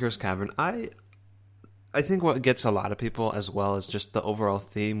for Clanker's Cavern, I think what gets a lot of people as well is just the overall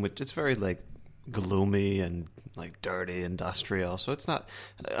theme, which it's very like gloomy and like dirty, industrial. So it's not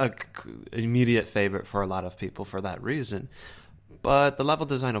an immediate favorite for a lot of people for that reason. But the level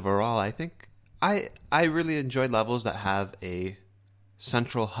design overall, I think I really enjoy levels that have a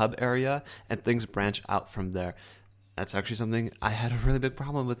central hub area and things branch out from there. That's actually something I had a really big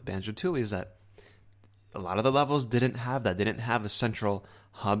problem with Banjo-Tooie, is that a lot of the levels didn't have that. They didn't have a central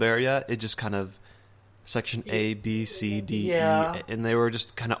hub area. It just kind of section A, B, C, D, E, and they were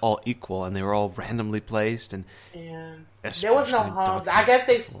just kind of all equal, and they were all randomly placed. And there was no hub. I guess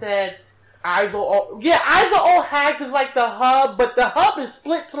they said Isle Hags is like the hub, but the hub is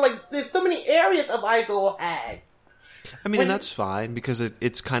split to like there's so many areas of Isle Hags. I mean, and that's fine because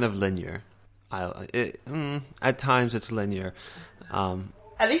it's kind of linear. At times it's linear.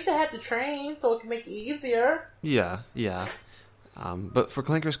 At least they had the train, so it can make it easier. Yeah. But for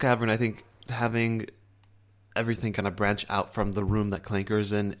Clanker's Cavern, I think having everything kind of branch out from the room that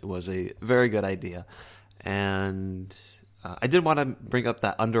Clanker's in was a very good idea. And I did want to bring up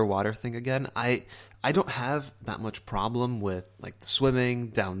that underwater thing again. I don't have that much problem with like swimming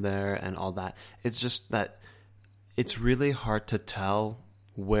down there and all that. It's just that it's really hard to tell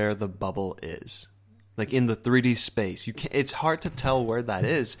where the bubble is. Like in the 3D space, it's hard to tell where that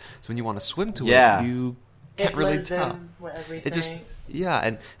is. So when you want to swim to it, you can't really tell. It just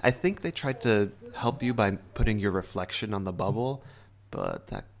and I think they tried to help you by putting your reflection on the bubble, but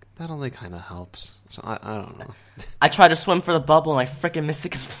that only kind of helps. So I don't know. I tried to swim for the bubble and I freaking missed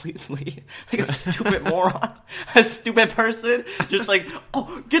it completely. Like a stupid moron, a stupid person. Just like,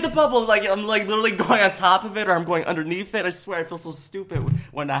 oh, get the bubble. Like I'm like literally going on top of it or I'm going underneath it. I swear I feel so stupid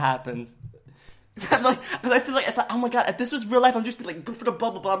when that happens. I'm like, I feel like, oh my god, if this was real life, I'm just like, go for the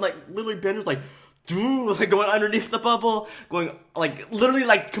bubble, but I'm like, literally, Bender's like, dude, like going underneath the bubble, going like, literally,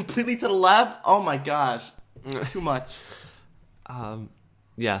 like completely to the left. Oh my gosh, too much.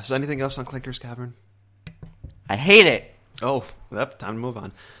 Yeah. So, anything else on Clinker's Cavern? I hate it. Oh, yep. Time to move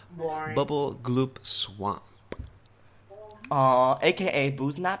on. Boring. Bubble Gloop Swamp. AKA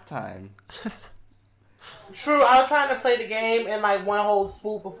booze nap time. True, I was trying to play the game in like one whole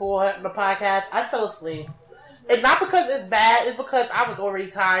swoop before the podcast. I fell asleep. It's not because it's bad, it's because I was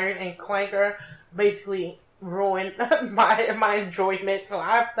already tired and Clanker basically ruined my enjoyment, so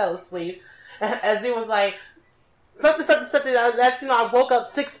I fell asleep. As he was like, something. That's, I woke up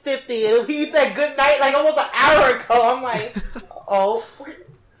 6:50 and he said good night like almost an hour ago. I'm like, oh.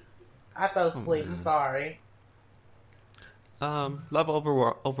 I fell asleep, I'm sorry.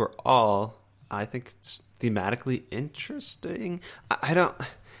 Level overall, I think it's thematically interesting. I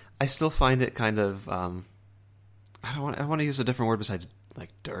still find it kind of, I want to use a different word besides like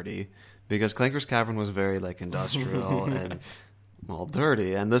dirty, because Clanker's Cavern was very like industrial and well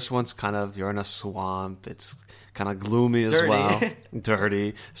dirty, and this one's kind of, you're in a swamp. It's kind of gloomy as well,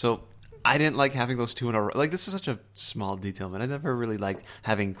 dirty. So I didn't like having those two in a row. Like this is such a small detail, man. I never really liked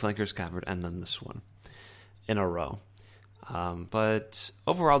having Clanker's Cavern and then this one in a row. But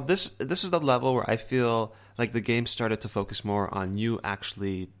overall, this is the level where I feel like the game started to focus more on you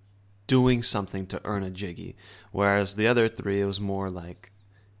actually doing something to earn a Jiggy. Whereas the other three, it was more like,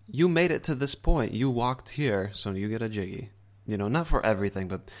 you made it to this point. You walked here, so you get a Jiggy. You know, not for everything,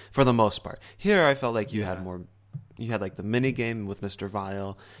 but for the most part. Here, I felt like you had more. You had like the mini game with Mr.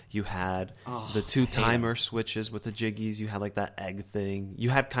 Vile. You had the two timer switches with the Jiggies. You had like that egg thing.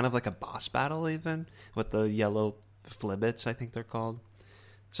 You had kind of like a boss battle even with the yellow Flibbits, I think they're called.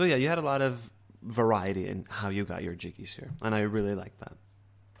 So yeah, you had a lot of variety in how you got your Jiggies here, and I really like that.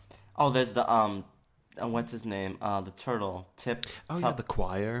 Oh, there's the what's his name? The turtle Tip. Oh yeah, the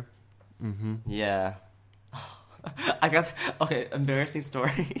choir. Mm-hmm. Yeah. Embarrassing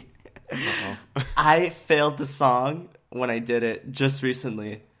story. I failed the song when I did it just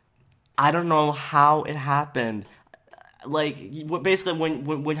recently. I don't know how it happened. Like, basically,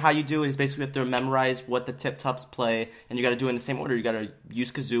 when how you do it is basically you have to memorize what the Tip Tops play, and you got to do it in the same order. You got to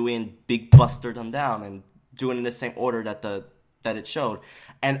use Kazooie and Big Buster them down, and do it in the same order that it showed.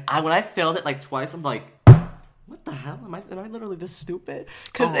 And when I failed it like twice, I'm like, what the hell? Am I literally this stupid?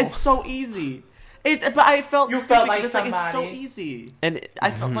 Because it's so easy. But I felt stupid felt like it's somebody. like it's so easy, and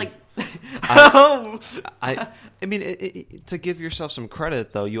I felt like. I mean, to give yourself some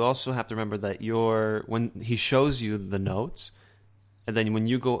credit, though, you also have to remember that when he shows you the notes, and then when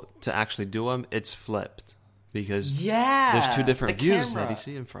you go to actually do them, it's flipped because there's two different views that you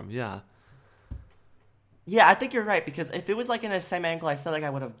see him from. Yeah, I think you're right, because if it was like in the same angle, I feel like I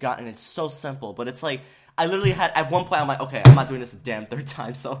would have gotten it so simple. But it's like I literally had at one point I'm like, okay, I'm not doing this a damn third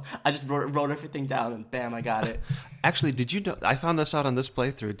time, so I just wrote everything down and bam, I got it. Actually, did you know? I found this out on this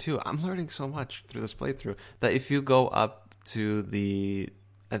playthrough too. I'm learning so much through this playthrough that if you go up to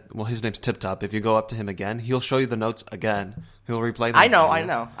his name's Tip Top. If you go up to him again, he'll show you the notes again. He'll replay them. I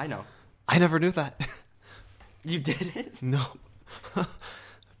know. I never knew that. You didn't? No.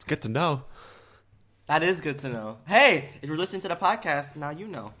 It's good to know. That is good to know. Hey, if you're listening to the podcast, now you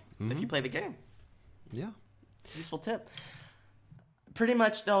know. If you play the game. Yeah. Useful tip. Pretty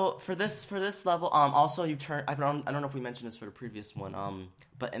much though, for this level, also you turn. I don't know if we mentioned this for the previous one.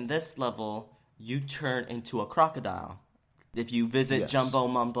 But in this level, you turn into a crocodile. If you visit Jumbo,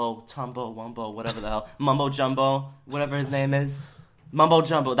 Mumbo, Tumbo, Wumbo, whatever the hell, Mumbo Jumbo, whatever his name is, Mumbo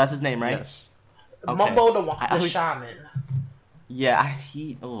Jumbo. That's his name, right? Yes. Okay. Mumbo the shaman. Yeah, I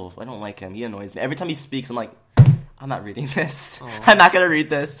don't like him. He annoys me every time he speaks. I'm like, I'm not reading this. I'm not gonna read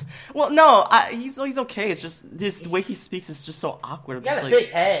this. Well, no, he's okay. It's just the way he speaks is just so awkward. He got a big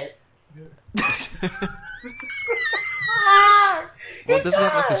head. Well, doesn't he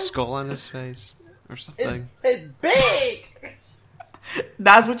have like a skull on his face or something? It's big.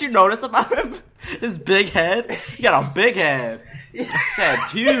 That's what you notice about him. His big head. You got a big head. His head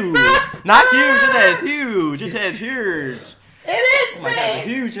huge. Not huge. His head is huge. His head huge. It is Oh my god, a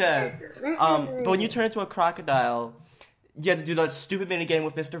huge head. But when you turn into a crocodile, you have to do that stupid mini game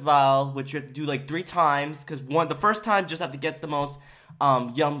with Mr. Vile, which you have to do like 3 times. Because the first time, you just have to get the most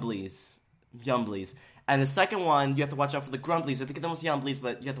yumblies. And the second one, you have to watch out for the grumblies. You have to get the most yumblies,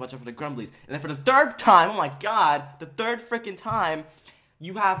 but you have to watch out for the grumblies. And then for the third time, oh my god, the third freaking time,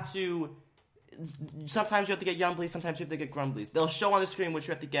 you have to... Sometimes you have to get yumblies, sometimes you have to get grumblies. They'll show on the screen what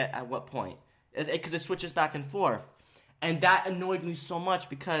you have to get at what point. Because it switches back and forth. And that annoyed me so much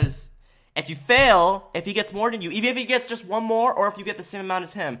because if you fail, if he gets more than you, even if he gets just one more, or if you get the same amount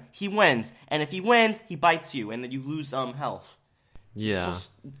as him, he wins. And if he wins, he bites you, and then you lose health. Yeah.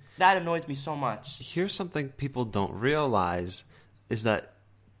 So, that annoys me so much. Here's something people don't realize is that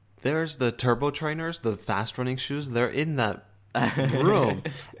there's the turbo trainers, the fast running shoes. They're in that room,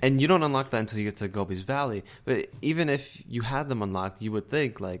 and you don't unlock that until you get to Gobi's Valley. But even if you had them unlocked, you would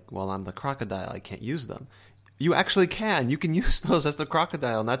think like, well, I'm the crocodile, I can't use them. You actually can. You can use those as the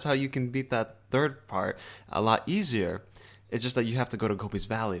crocodile, and that's how you can beat that third part a lot easier. It's just that you have to go to Gobi's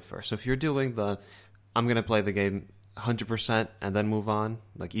Valley first. So if you're doing I'm going to play the game 100% and then move on,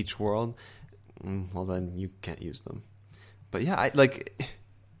 like each world, well, then you can't use them. But yeah,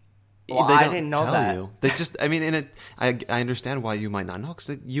 Well, I didn't know that. You. They just, I mean, I understand why you might not know,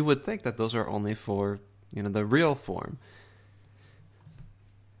 because you would think that those are only for, the real form.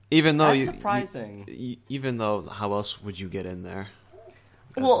 Even though That's surprising. Even though, how else would you get in there?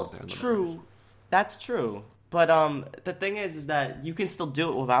 Well, true. That's true. But the thing is that you can still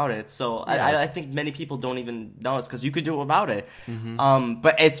do it without it. So yeah. I think many people don't even know it's because you could do it without it. Mm-hmm.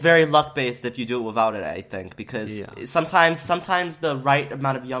 But it's very luck based if you do it without it. I think because sometimes the right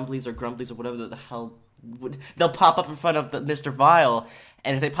amount of yumblies or grumblies or whatever the hell they'll pop up in front of Mr. Vile,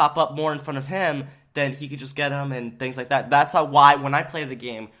 and if they pop up more in front of him, then he could just get them and things like that. That's why when I play the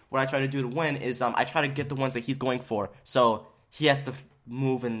game, what I try to do to win is I try to get the ones that he's going for. So he has to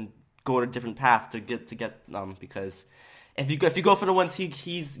move and go to a different path to get because if you go for the ones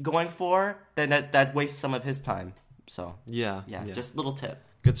he's going for, then that wastes some of his time. So yeah, just a little tip.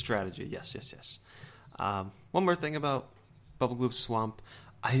 Good strategy. Yes. One more thing about Bubble Gloop Swamp,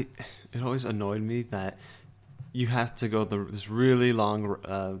 it always annoyed me that you have to go this really long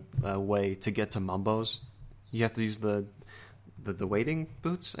way to get to Mumbo's. You have to use the wading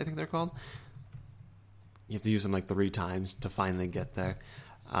boots, I think they're called. You have to use them like 3 times to finally get there.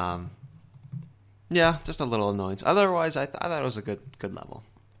 Yeah, just a little annoyance. Otherwise, I thought it was a good level.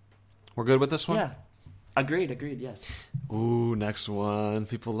 We're good with this one? Yeah. Agreed, yes. Ooh, next one.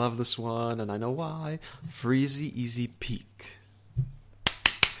 People love this one, and I know why. Freezy Easy Peak.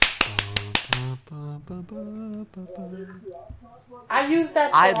 I used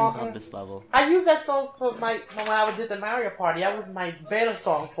that song. I love this level. I used that song for when I did the Mario Party. That was my beta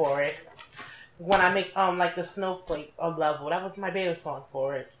song for it. When I make like the snowflake level, that was my beta song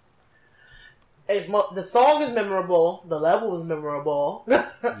for it. The song is memorable. The level is memorable.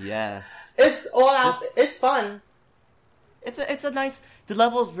 Yes, it's all out. It's fun. It's a nice. The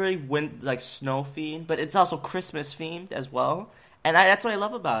level is really snow themed, but it's also Christmas themed as well. And that's what I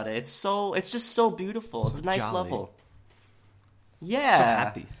love about it. It's just so beautiful. It's a nice jolly. level. Yeah, So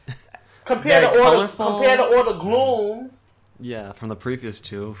happy. Compared to all the gloom. Yeah, from the previous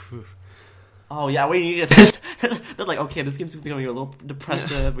 2. Oh yeah, we needed this. They're like, okay, this game's becoming a little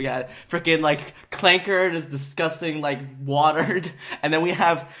depressive. We got freaking Clanker is disgusting, watered, and then we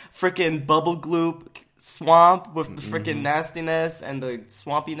have freaking Bubble Gloop Swamp with the freaking nastiness and the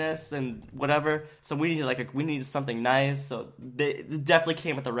swampiness and whatever. So we needed something nice. So it definitely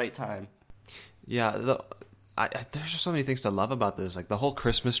came at the right time. Yeah, there's just so many things to love about this. Like the whole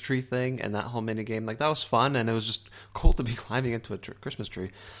Christmas tree thing and that whole mini game. That was fun, and it was just cool to be climbing into a Christmas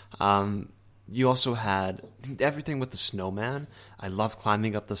tree. You also had everything with the snowman. I love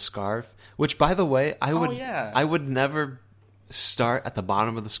climbing up the scarf, which, by the way, I would never start at the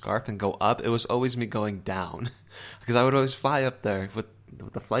bottom of the scarf and go up. It was always me going down because I would always fly up there with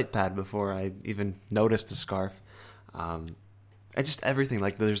the flight pad before I even noticed the scarf. And just everything.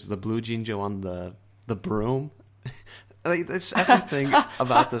 Like there's the Blue Jinjo on the broom. There's everything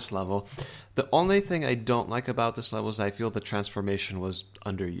about this level. The only thing I don't like about this level is I feel the transformation was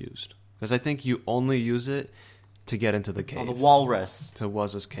underused. Because I think you only use it to get into the cave. Oh, the walrus. To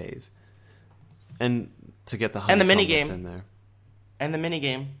Wuz's cave. And to get the and the honeycomb minigame that's in there. And the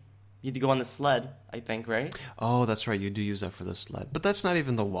minigame. You had to go on the sled, I think, right? Oh, that's right. You do use that for the sled. But that's not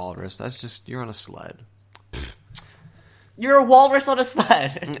even the walrus. That's just, you're on a sled. You're a walrus on a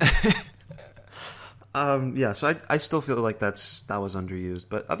sled. Yeah, so I still feel like that was underused.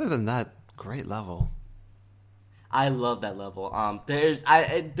 But other than that, great level. I love that level. There's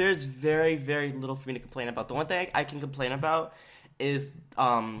very, very little for me to complain about. The one thing I can complain about is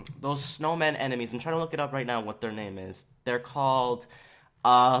those snowman enemies. I'm trying to look it up right now what their name is. They're called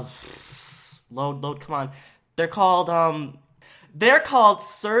load, come on. They're called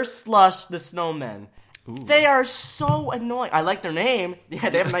Sir Slush the Snowmen. Ooh. They are so annoying. I like their name.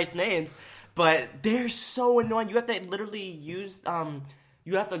 Yeah, they have nice names, but they're so annoying. You have to literally use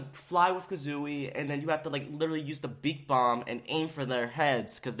you have to fly with Kazooie, and then you have to literally use the beak bomb and aim for their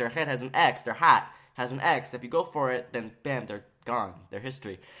heads because their head has an X. Their hat has an X. If you go for it, then bam, they're gone. They're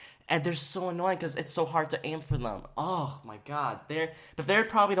history. And they're so annoying because it's so hard to aim for them. Oh my god. They're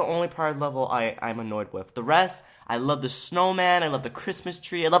probably the only part of the level I'm annoyed with. The rest, I love the snowman, I love the Christmas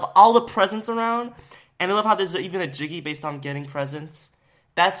tree, I love all the presents around, and I love how there's even a Jiggy based on getting presents.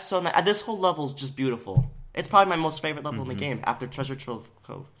 That's so nice. This whole level is just beautiful. It's probably my most favorite level in the game after Treasure Trove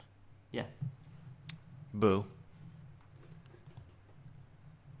Cove. Yeah. Boo.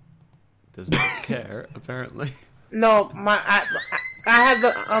 Does not care, apparently. No, I have to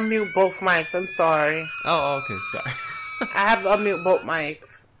unmute both mics. I'm sorry. Oh, okay, sorry. I have to unmute both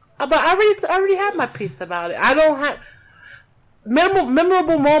mics. But I already had my piece about it. I don't have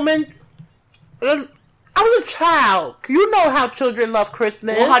memorable moments. I was a child. You know how children love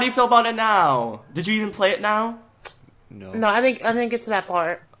Christmas. Well, how do you feel about it now? Did you even play it now? No. No, I didn't get to that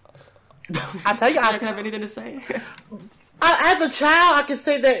part. I tell you, I don't have anything to say. As a child, I can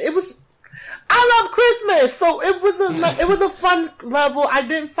say that it was. I love Christmas, so it was a fun level. I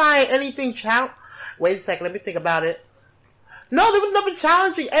didn't find anything challenging. Wait a second, let me think about it. No, there was nothing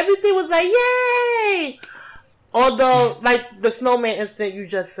challenging. Everything was like, yay! Although, like the snowman incident you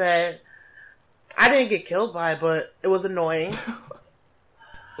just said, I didn't get killed by it, but it was annoying.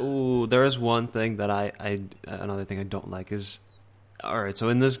 Ooh, there is one thing that another thing I don't like is, alright, so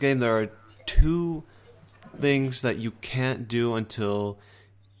in this game there are 2 things that you can't do until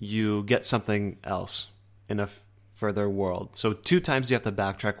you get something else in a further world. So 2 times you have to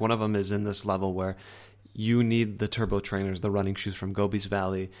backtrack. One of them is in this level where you need the turbo trainers, the running shoes from Gobi's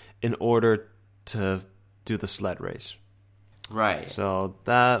Valley, in order to do the sled race. Right. So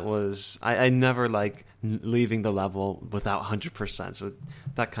that was... I never like leaving the level without 100%, so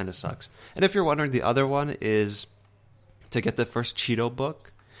that kind of sucks. And if you're wondering, the other one is to get the first Cheeto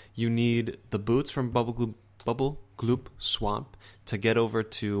book, you need the boots from Bubble Gloop Swamp to get over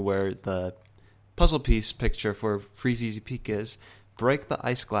to where the puzzle piece picture for Freeze Easy Peak is, break the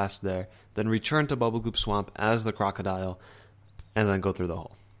ice glass there, then return to Bubble Gloop Swamp as the crocodile, and then go through the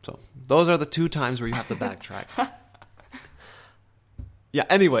hole. So those are the 2 times where you have to backtrack. Yeah.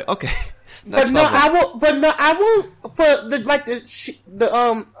 Anyway, okay. I will for the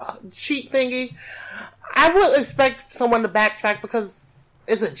cheat thingy. I would expect someone to backtrack because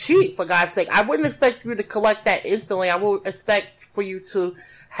it's a cheat, for God's sake. I wouldn't expect you to collect that instantly. I would expect for you to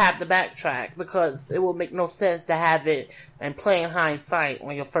have the backtrack because it will make no sense to have it and play in hindsight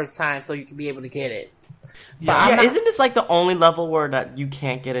on your first time so you can be able to get it. So isn't this like the only level where that you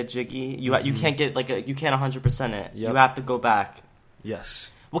can't get a Jiggy? You can't get you can't 100% it. Yep. You have to go back. Yes.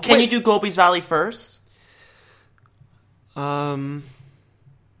 Well, can you do Gobi's Valley first? I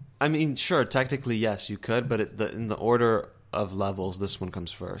mean, sure, technically yes, you could, but in the order of levels, this one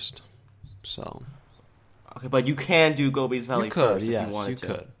comes first. So, okay, but you can do Gobi's Valley first if you wanted to.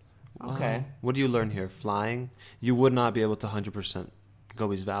 You could. Okay. What do you learn here? Flying? You would not be able to 100%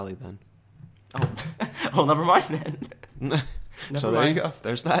 Gobi's Valley then. Oh, well, never mind then. So there you go.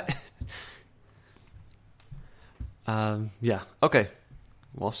 There's that. Yeah. Okay.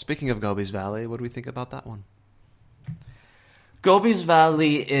 Well, speaking of Gobi's Valley, what do we think about that one? Gobi's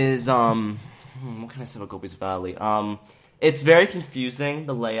Valley is what can I say about Gobi's Valley? It's very confusing,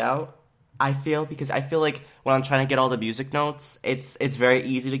 the layout, I feel, because I feel like when I'm trying to get all the music notes, it's very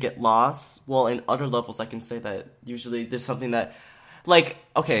easy to get lost. Well, in other levels, I can say that usually there's something that, like,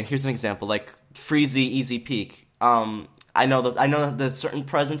 okay, here's an example, like Freezy Easy Peak. I know that the certain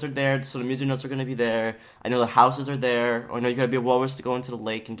presents are there, so the music notes are going to be there. I know the houses are there. Or I know you got to be a walrus to go into the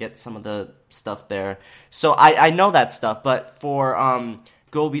lake and get some of the stuff there. So I know that stuff, but for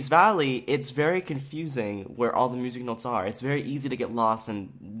Gobi's Valley, it's very confusing where all the music notes are. It's very easy to get lost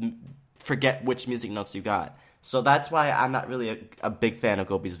and forget which music notes you got. So that's why I'm not really a big fan of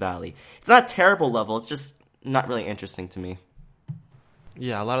Gobi's Valley. It's not a terrible level. It's just not really interesting to me.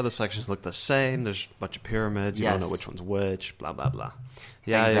 Yeah, a lot of the sections look the same. There's a bunch of pyramids. You don't know which one's which, blah, blah, blah.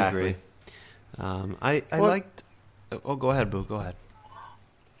 Yeah, exactly. I agree. I liked... Oh, go ahead, Boo. Go ahead.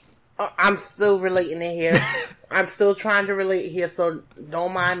 I'm still relating it here. I'm still trying to relate here, so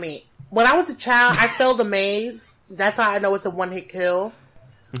don't mind me. When I was a child, I failed a maze. That's how I know it's a one-hit kill.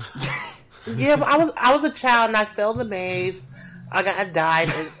 Yeah, but I was a child and I failed the maze. I died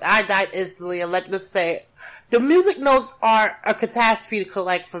instantly. And let's just say, the music notes are a catastrophe to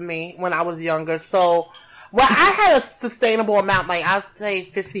collect for me when I was younger. So, well, I had a sustainable amount, like I'd say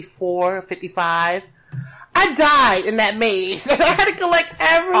 54, 55. I died in that maze. I had to collect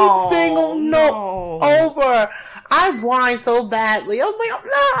every single note over. I whined so badly. I was like,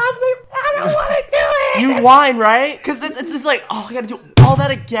 no, I don't want to do it. You whine, right? Because it's just like, oh, I gotta do all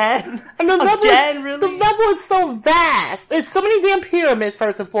that again. And the really? The level is so vast. There's so many damn pyramids,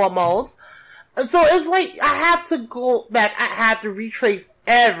 first and foremost. And so it's like, I have to go back. I have to retrace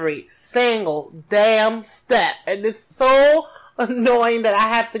every single damn step. And it's so annoying that I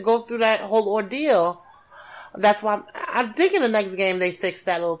have to go through that whole ordeal. That's why I'm thinking the next game they fix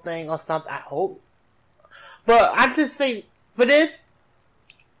that little thing or something. I hope. But I just say, for this,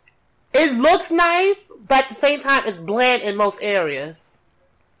 it looks nice, but at the same time, it's bland in most areas.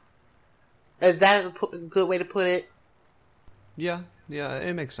 Is that a good way to put it? Yeah,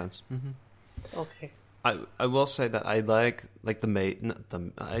 it makes sense. Mm-hmm. Okay. I will say that I like the maze.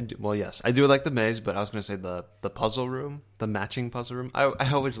 Yes, I do like the maze, but I was going to say the puzzle room, the matching puzzle room.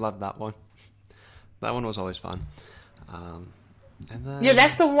 I always loved that one. That one was always fun. And then... Yeah,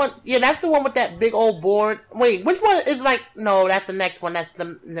 that's the one. Yeah, that's the one with that big old board. Wait, which one is like? No, that's the next one. That's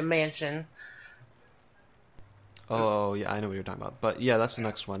the mansion. Oh yeah, I know what you're talking about. But yeah, that's the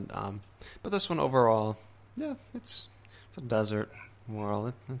next one. But this one overall, yeah, it's a desert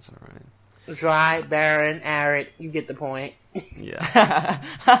world. It's all right. Dry, barren, arid. You get the point. Yeah.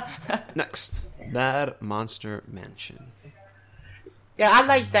 Next, Bad Monster Mansion. Yeah, I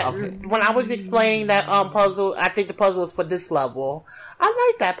like that. Okay. When I was explaining that puzzle, I think the puzzle was for this level. I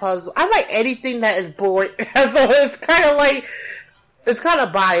like that puzzle. I like anything that is board. So it's kind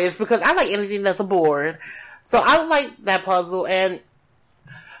of biased because I like anything that's a board. So I like that puzzle. And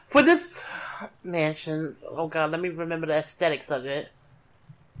for this mansions, oh god, let me remember the aesthetics of it.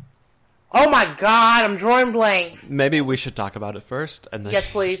 Oh my god, I'm drawing blanks. Maybe we should talk about it first, and then... Yes,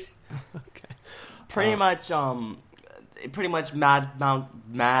 please. Okay. Pretty much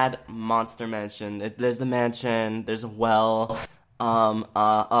Mad Monster Mansion. There's the mansion. There's a well.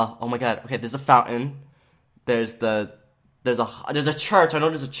 Oh my god. Okay, there's a fountain. There's a church. I know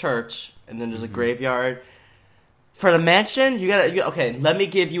there's a church, and then there's a graveyard. For the mansion, okay. Let me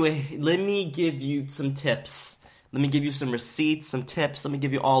give you some tips. Let me give you some receipts, some tips. Let me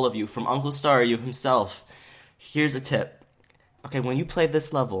give you all of you from Uncle Staryu himself. Here's a tip. Okay, when you play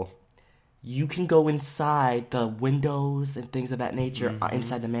this level, you can go inside the windows and things of that nature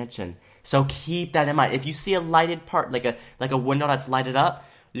inside the mansion. So keep that in mind. If you see a lighted part, like a window that's lighted up,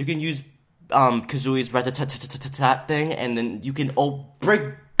 you can use Kazooie's rat-a-tat-tat-tat thing, and then you can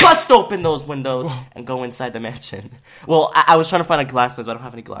bust open those windows and go inside the mansion. Well, I was trying to find a glass nose, but I don't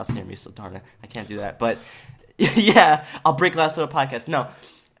have any glass near me, so darn it, I can't do that. But yeah, I'll break glass for the podcast. No,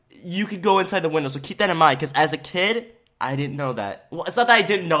 you could go inside the window, so keep that in mind, because as a kid, I didn't know that. Well, it's not that I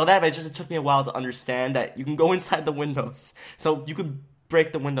didn't know that, but it took me a while to understand that you can go inside the windows. So you can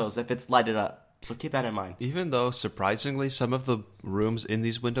break the windows if it's lighted up. So keep that in mind. Even though, surprisingly, some of the rooms in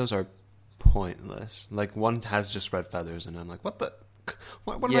these windows are pointless. Like, one has just red feathers, and I'm like, what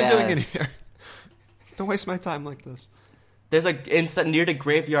am I doing in here? Don't waste my time like this. There's near the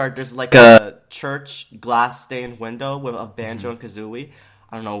graveyard, there's like a church glass-stained window with a Banjo-Kazooie.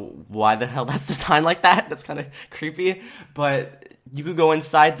 I don't know why the hell that's designed like that. That's kind of creepy. But you could go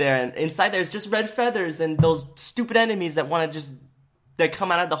inside there, and inside there's just red feathers and those stupid enemies that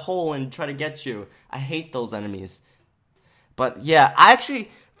come out of the hole and try to get you. I hate those enemies. But yeah, I actually,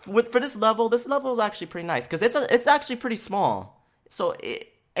 for this level is actually pretty nice because it's actually pretty small. So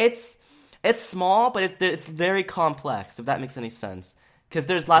it's small, but it's very complex, if that makes any sense. Because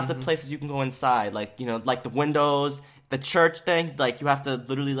there's lots of places you can go inside, like the windows. The church thing, like, you have to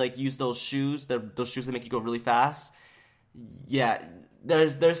literally, like, use those shoes that make you go really fast. Yeah,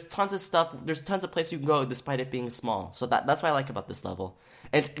 there's tons of stuff. There's tons of places you can go despite it being small. So that's what I like about this level.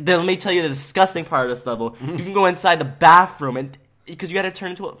 And then let me tell you the disgusting part of this level. You can go inside the bathroom, and because you got to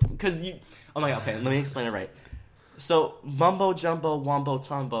turn into oh my god, okay, let me explain it right. So, Mumbo Jumbo, Wombo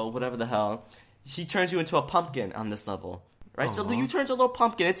Tombo, whatever the hell, he turns you into a pumpkin on this level. Right, so you turn into a little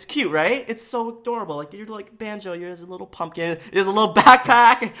pumpkin. It's cute, right? It's so adorable. Like, you're like Banjo. You're just a little pumpkin. There's a little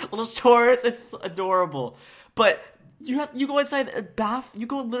backpack, little shorts. It's adorable. But you go inside a bath. You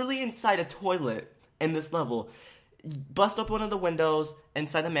go literally inside a toilet in this level. You bust up one of the windows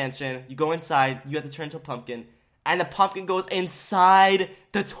inside the mansion. You go inside. You have to turn into a pumpkin. And the pumpkin goes inside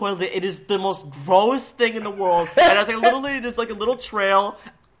the toilet. It is the most gross thing in the world. And there's like a little trail.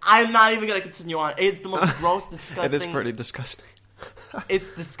 I'm not even going to continue on. It's the most gross, disgusting... It is pretty disgusting. It's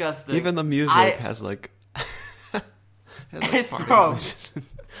disgusting. Even the music has like... It's gross.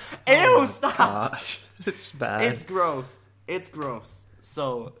 Ew, stop. Gosh. It's bad. It's gross. It's gross.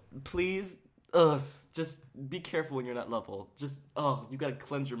 So, please, just be careful when you're at that level. Just, you gotta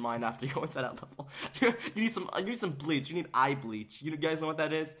cleanse your mind after you go into that level. You need some bleach. You need eye bleach. You guys know what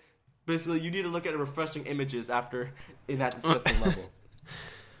that is? Basically, you need to look at refreshing images after in that disgusting level.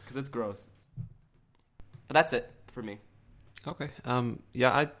 Because it's gross. But that's it for me. Okay.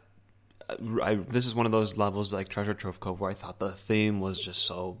 Yeah, I this is one of those levels like Treasure Trove Cove where I thought the theme was just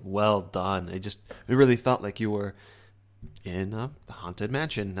so well done. It really felt like you were in a haunted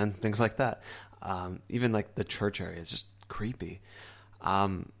mansion and things like that. Even like the church area is just creepy.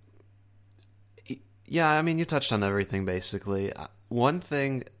 Yeah, I mean, you touched on everything basically. One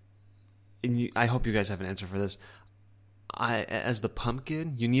thing, and I hope you guys have an answer for this. As the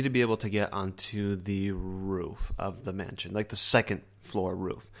pumpkin, you need to be able to get onto the roof of the mansion, like the second floor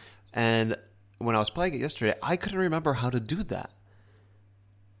roof. And when I was playing it yesterday, I couldn't remember how to do that.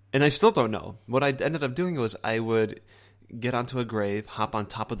 And I still don't know. What I ended up doing was I would get onto a grave, hop on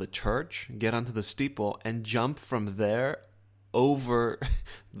top of the church, get onto the steeple, and jump from there over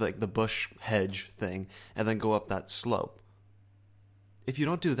like the bush hedge thing, and then go up that slope. If you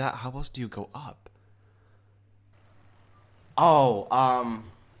don't do that, how else do you go up? I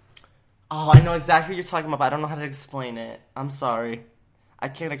know exactly what you're talking about, but I don't know how to explain it. I'm sorry. I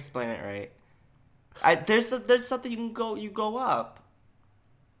can't explain it right. There's something you go up.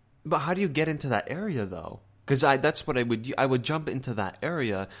 But how do you get into that area though? Because that's what I would jump into that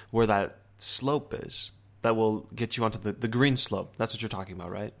area where that slope is. That will get you onto the green slope. That's what you're talking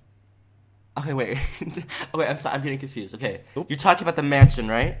about, right? Okay, wait. Okay, I'm sorry. I'm getting confused. Okay, Oop. You're talking about the mansion,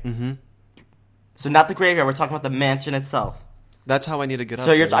 right? Mm-hmm. So not the graveyard. We're talking about the mansion itself. That's how I need to get up.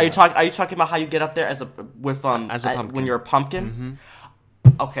 So there, are you talking about how you get up there as a pumpkin when you're a pumpkin?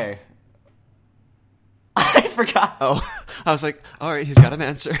 Mm-hmm. Okay. I forgot. Oh, I was like, all right, he's got an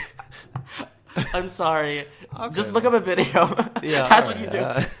answer. I'm sorry. Okay. Just look up a video. Yeah, That's right. what you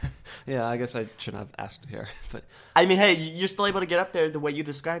do. Yeah, I guess I shouldn't have asked here, but I mean, hey, you're still able to get up there the way you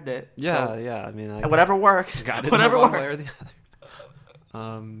described it. yeah, so. yeah. I mean, Whatever works. got it Whatever one works. way or the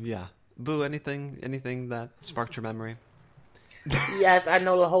other. Yeah. Boo, anything that sparked your memory? Yes, I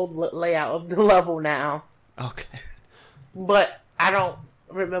know the whole layout of the level now. Okay. But I don't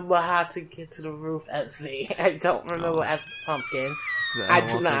remember how to get to the roof as Z. I don't remember as the pumpkin. I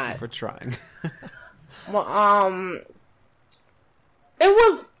do Well, not. Thank you for trying. Well, it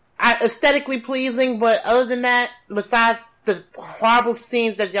was aesthetically pleasing, but other than that, besides the horrible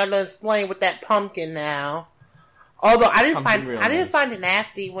scenes that y'all done explain with that pumpkin now, although I didn't find it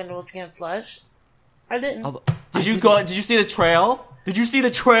nasty when it was getting flushed. I didn't. Did you see the trail? Did you see the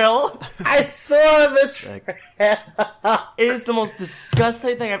trail? I saw the trail. It is the most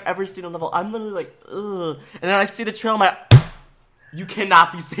disgusting thing I've ever seen on level. I'm literally like, ugh. And then I see the trail, I'm like, you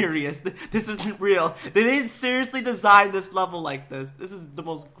cannot be serious. This isn't real. They didn't seriously design this level like this. This is the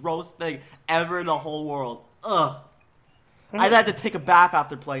most gross thing ever in the whole world. Ugh. I'd had to take a bath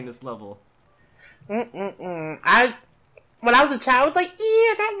after playing this level. When I was a child, I was like,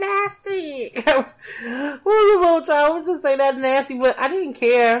 "Yeah, that's nasty." When I was a little child, I would just say that nasty, but I didn't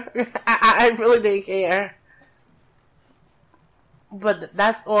care. I really didn't care. But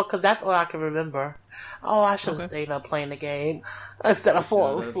that's all, because that's all I can remember. Oh, I should have stayed up playing the game instead of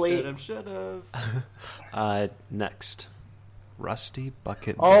falling asleep. Should've. Next. Rusty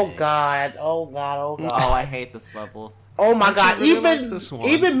Bucket Oh Bay. God! Oh God! Oh God! Oh, I hate this level. Oh my God! really like this one.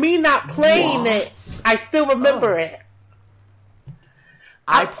 Even me not playing it, I still remember it.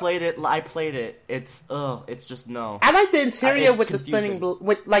 I played it. It's just no. I like the interior It's with confusing.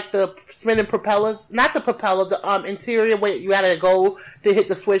 the spinning propellers. Not the propeller, the interior where you had to go to hit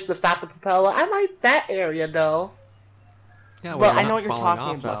the switch to stop the propeller. I like that area though. Yeah, Well, well, I know what you're falling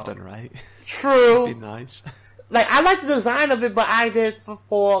talking off about. left and right. True. That'd be nice. Like, I like the design of it, but I did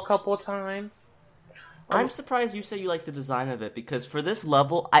for a couple of times. I'm surprised you say you like the design of it, because for this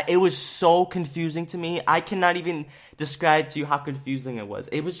level, it was so confusing to me. I cannot even describe to you how confusing it was.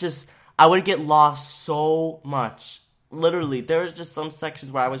 It was just, I would get lost so much. Literally, there was just some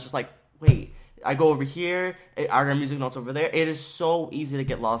sections where I was just like, wait, I go over here, are there music notes over there? It is so easy to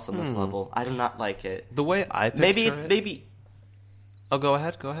get lost on this level. I do not like it. The way I picture it... Maybe... Oh, go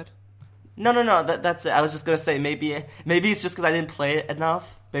ahead. No, that's it. I was just going to say, maybe it's just because I didn't play it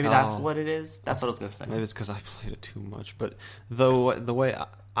enough. Maybe that's what it is. That's what I was going to say. Maybe it's because I played it too much. But the way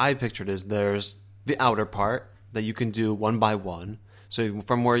I pictured is there's the outer part that you can do one by one. So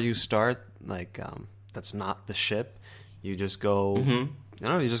from where you start, like that's not the ship. You just go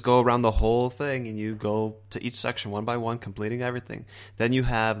You just go around the whole thing and you go to each section one by one, completing everything. Then you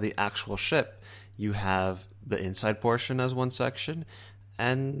have the actual ship. You have the inside portion as one section,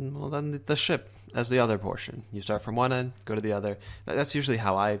 and then the ship as the other portion. You start from one end, go to the other. That's usually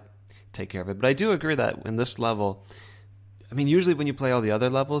how I take care of it. But I do agree that in this level, I mean, usually when you play all the other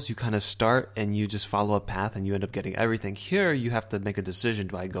levels, you kind of start and you just follow a path and you end up getting everything. Here, you have to make a decision.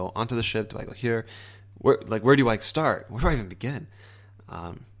 Do I go onto the ship? Do I go here? Where do I start? Where do I even begin?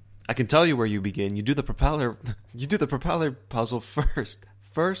 I can tell you where you begin. You do the propeller. You do the propeller puzzle first.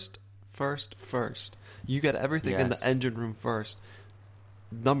 First. You get everything in the engine room first.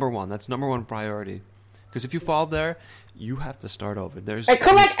 Number one. That's number one priority. Because if you fall there, you have to start over. And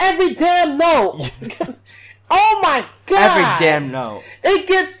collect every damn note. Oh my god! Every damn note. It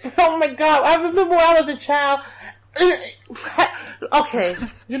gets. Oh my god! I remember when I was a child. Okay,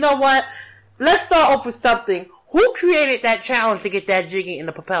 you know what? Let's start off with something. Who created that challenge to get that jiggy in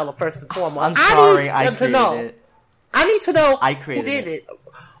the propeller first and foremost? I'm sorry, I created it. I need to know who did it.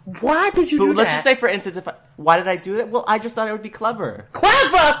 Why did you do that? Let's just say, for instance, why did I do that? Well, I just thought it would be clever.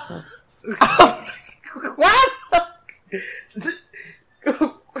 Clever!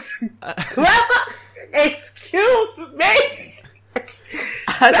 Clever? Excuse me?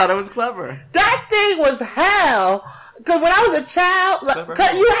 I thought it was clever. That thing was hell. Because when I was a child,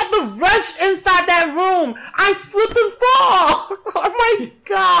 you had to rush inside that room. I slip and fall. Oh my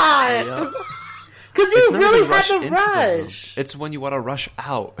god. Because you really had to rush. It's when you want to rush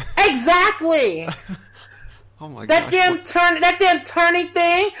out. Exactly. Oh my god. That damn turning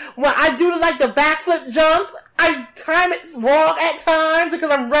thing, when I do like the backflip jump, I time it wrong at times because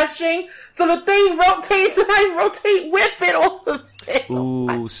I'm rushing. So the thing rotates and I rotate with it all the time.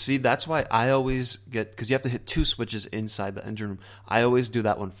 Ooh, see, that's why I always get, because you have to hit two switches inside the engine room. I always do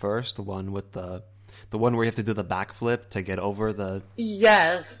that one first, the one with the one where you have to do the backflip to get over the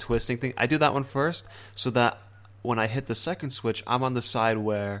twisting thing. I do that one first so that when I hit the second switch, I'm on the side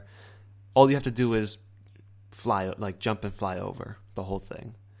where all you have to do is jump and fly over the whole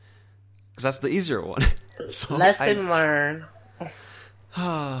thing. Because that's the easier one. So Lesson learned.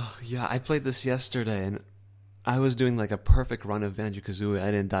 Yeah, I played this yesterday and I was doing like a perfect run of Banjo-Kazooie.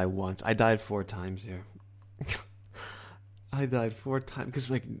 I didn't die once. I died 4 times here. I died 4 times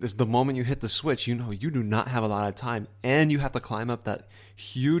because the moment you hit the switch, you do not have a lot of time, and you have to climb up that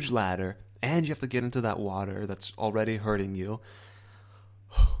huge ladder, and you have to get into that water that's already hurting you.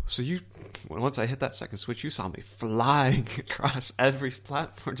 So once I hit that second switch, you saw me flying across every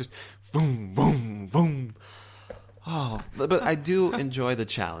platform, just boom, boom, boom. Oh, but I do enjoy the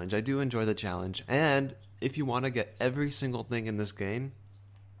challenge. And if you want to get every single thing in this game,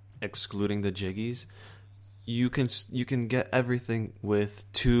 excluding the jiggies, you can get everything with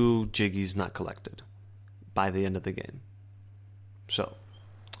 2 jiggies not collected by the end of the game. So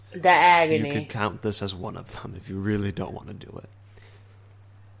the agony. You could count this as one of them if you really don't want to do it.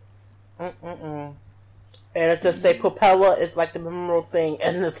 And it just say propeller is like the memorable thing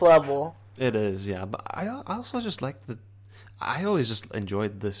in this level. It is, yeah. But I also just like I always just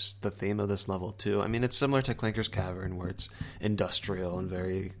enjoyed the theme of this level too. I mean, it's similar to Clanker's Cavern, where it's industrial and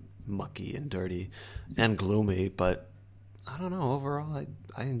very mucky and dirty and gloomy. But I don't know. Overall,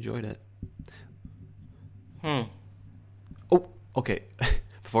 I enjoyed it. Oh, okay.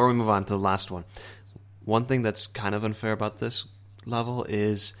 Before we move on to the last one thing that's kind of unfair about this level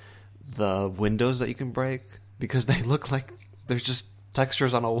is the windows that you can break, because they look like they're just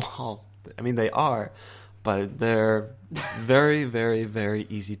textures on a wall. I mean, they are, but they're very, very, very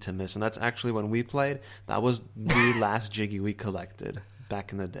easy to miss. And that's actually when we played, that was the last jiggy we collected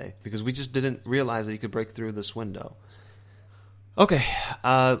back in the day, because we just didn't realize that you could break through this window. Okay,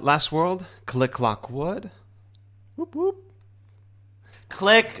 last world, Click Clock Wood. Whoop whoop.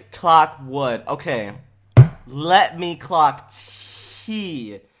 Click Clock Wood. Okay, let me clock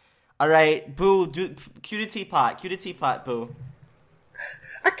tea. All right, Boo, cue the teapot, Boo.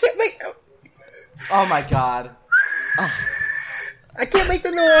 I can't make... Oh my god. Oh. I can't make the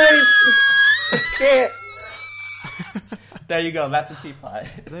noise. I can't. There you go, that's a teapot.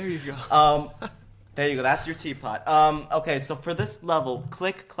 There you go. There you go, that's your teapot. Okay, so for this level,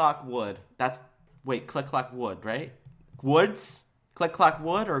 Click Clock Wood. Click Clock Wood, right? Woods? Click Clock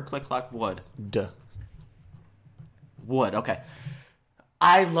Wood or Click Clock Wood? Duh. Wood, okay.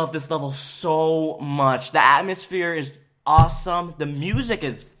 I love this level so much. The atmosphere is awesome. The music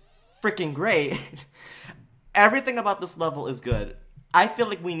is freaking great. Everything about this level is good. I feel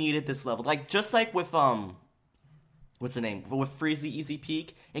like we needed this level. Just like with what's the name? With Freezy Easy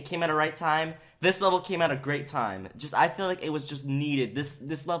Peak, it came at the right time. This level came at a great time. I feel like it was just needed.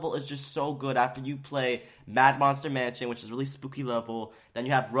 This level is just so good after you play Mad Monster Mansion, which is a really spooky level. Then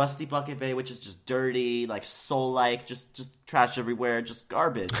you have Rusty Bucket Bay, which is just dirty, like soul-like, just trash everywhere, just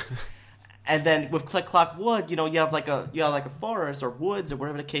garbage. And then with Click Clock Wood, you have like a forest or woods or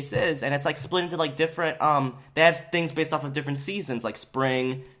whatever the case is, and it's like split into like different. They have things based off of different seasons, like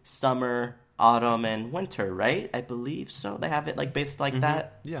spring, summer, autumn, and winter, right? I believe so. They have it like based like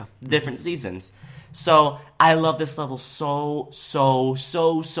that. Yeah. Different seasons. So I love this level so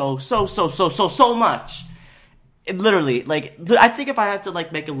much. It literally, like, I think if I had to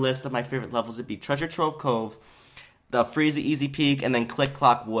like make a list of my favorite levels, it'd be Treasure Trove Cove, the Freezy Easy Peak, and then Click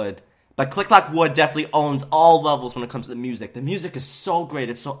Clock Wood. But Click Clock Wood definitely owns all levels when it comes to the music. The music is so great.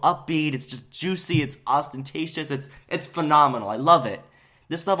 It's so upbeat. It's just juicy. It's ostentatious. It's phenomenal. I love it.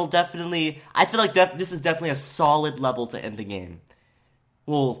 This level definitely... I feel like this is definitely a solid level to end the game.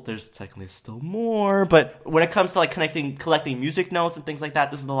 Well, there's technically still more, but when it comes to like collecting music notes and things like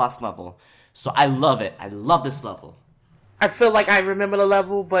that, this is the last level. So I love it. I love this level. I feel like I remember the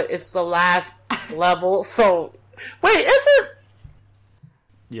level, but it's the last level. So, wait, is it?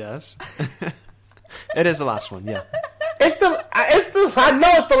 Yes. It is the last one, yeah. I know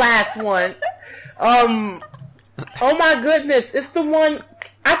it's the last one. Oh my goodness, it's the one.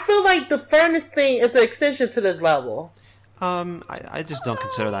 I feel like the furnace thing is an extension to this level. I just don't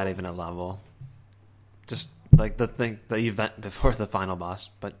consider that even a level. Just like the event before the final boss,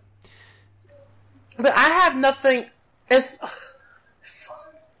 but I have nothing. It's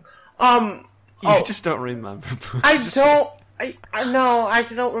you just don't remember. I know I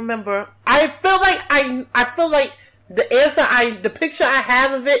don't remember. I feel like the picture I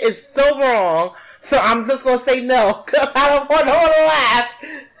have of it is so wrong. So I'm just gonna say no because I don't want to laugh.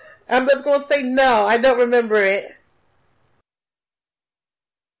 I'm just gonna say no. I don't remember it.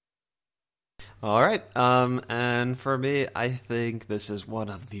 All right. And for me, I think this is one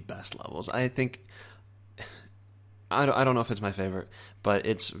of the best levels. I think I don't know if it's my favorite, but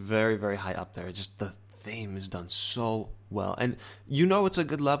it's very, very high up there. Just the theme is done so well, and it's a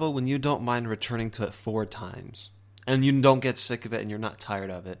good level when you don't mind returning to it 4 times. And you don't get sick of it and you're not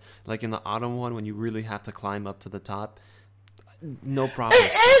tired of it. Like in the autumn one, when you really have to climb up to the top, no problem.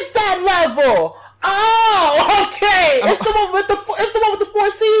 It is that level! Oh, okay! It's the one with the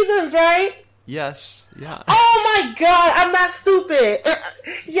 4 seasons, right? Yes, yeah. Oh my god, I'm not stupid.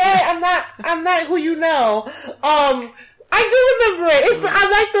 Yeah, I'm not who you know. I do remember it. I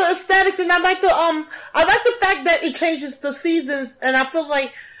like the aesthetics and I like the fact that it changes the seasons, and I feel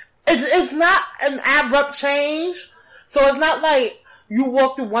like it's not an abrupt change. So it's not like you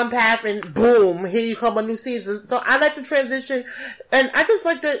walk through one path and boom, here you come a new season. So I like the transition, and I just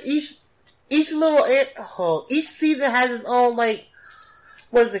like that each season has its own, like,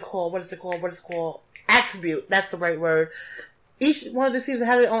 what is it called? Attribute. That's the right word. Each one of the seasons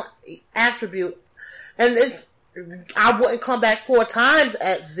has its own attribute, and I wouldn't come back 4 times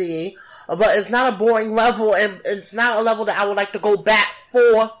at Z, but it's not a boring level, and it's not a level that I would like to go back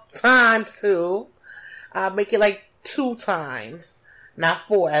 4 times to. I'll make it like 2 times, not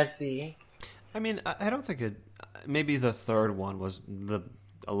 4 at Z. I mean, I don't think it... Maybe the third one was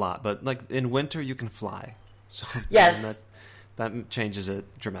a lot, but like in winter you can fly. So yes. That changes it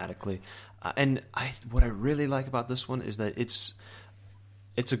dramatically. And what I really like about this one is that it's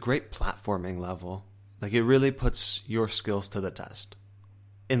a great platforming level. Like, it really puts your skills to the test.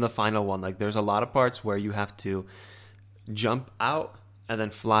 In the final one, like, there's a lot of parts where you have to jump out and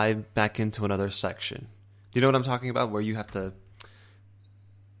then fly back into another section. Do you know what I'm talking about? Where you have to...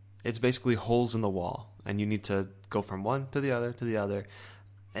 It's basically holes in the wall, and you need to go from one to the other,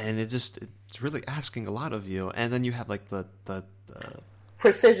 and it's really asking a lot of you. And then you have, like, the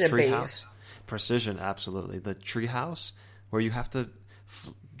precision base. House. Precision, absolutely. The tree house, where you have to...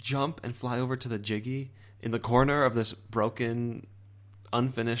 jump and fly over to the Jiggy in the corner of this broken,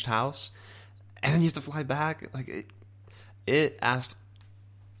 unfinished house, and then you have to fly back. Like, it asked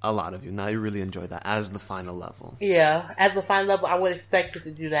a lot of you. Now, I really enjoyed that as the final level. Yeah, as the final level, I would expect it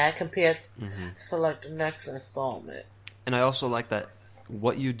to do that compared to like the next installment. And I also like that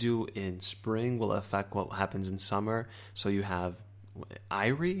what you do in spring will affect what happens in summer. So you have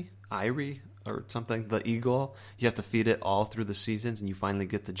Irie, or something, the eagle. You have to feed it all through the seasons, and you finally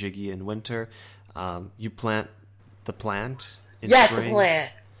get the Jiggy in winter. You plant the plant in spring. The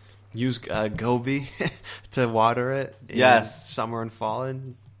plant. Use Gobi to water it in summer and fall,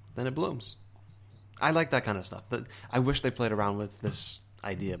 and then it blooms. I like that kind of stuff. I wish they played around with this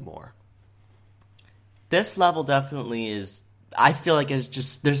idea more. This level definitely is I feel like it's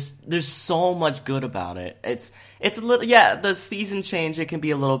just there's so much good about it. It's a little the season change. It can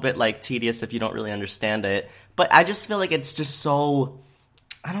be a little bit like tedious if you don't really understand it. But I just feel like it's just so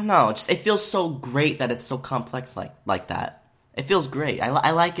I don't know. It feels so great that it's so complex like that. It feels great.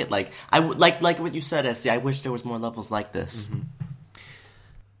 I like it. Like like what you said, Essie. I wish there was more levels like this.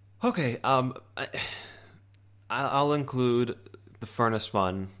 Mm-hmm. Okay. I'll include the Furnace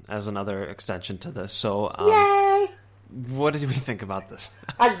Fun as another extension to this. So, Yay! What did we think about this?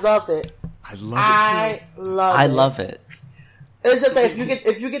 I love it. I love it too. I love it. It's just that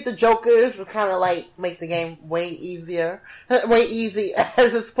if you get the jokers, it kind of like make the game way easy as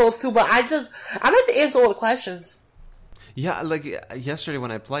it's supposed to. But I like to answer all the questions. Yeah, like yesterday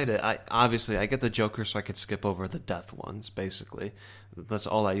when I played it, I get the Joker so I could skip over the death ones, basically. That's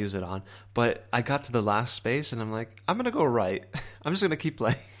all I use it on. But I got to the last space, and I'm like, I'm going to go right. I'm just going to keep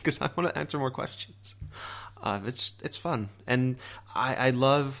playing, because I want to answer more questions. It's fun. And I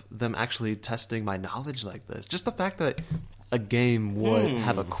love them actually testing my knowledge like this. Just the fact that a game would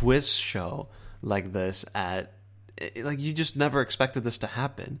have a quiz show like this like you just never expected this to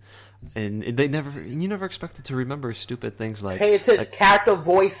happen, and you never expected to remember stupid things like pay attention to character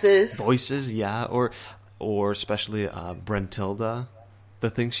voices, yeah, or especially Brentilda, the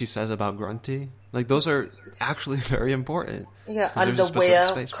things she says about Grunty, like those are actually very important. Yeah,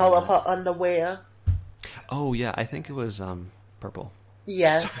 underwear, color of her underwear. Oh yeah, I think it was purple.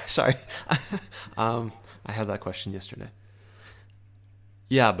 Yes. Sorry. I had that question yesterday.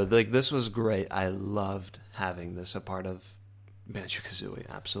 Yeah, but like this was great. I loved having this a part of Banjo-Kazooie.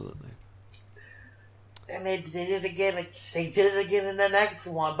 Absolutely. And they did it again. They did it again in the next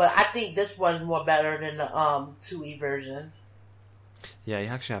one, but I think this one's more better than the 2E version. Yeah, you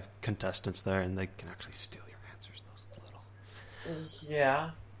actually have contestants there, and they can actually steal your answers. Those little. Yeah.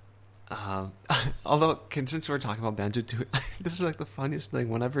 Although, since we're talking about Banjo-Tooie, this is like the funniest thing.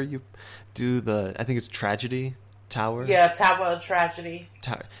 Whenever you do I think it's Tragedy Tower. Yeah, Tower of Tragedy.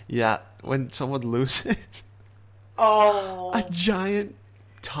 Yeah, when someone loses, a giant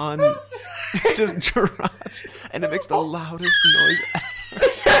ton just drops, and it makes the loudest noise ever.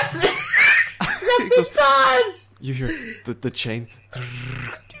 Yes, it does. You hear the chain. It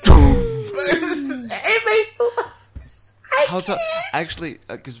makes the actually,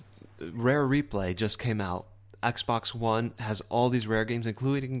 because Rare Replay just came out. Xbox One has all these rare games,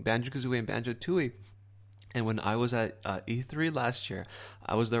 including Banjo-Kazooie and Banjo-Tooie. And when I was at E3 last year,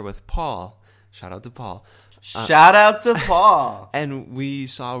 I was there with Paul. Shout out to Paul. Shout out to Paul. And we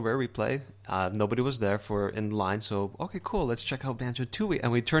saw Rare Replay. Nobody was there in line, so okay, cool. Let's check out Banjo-Tooie.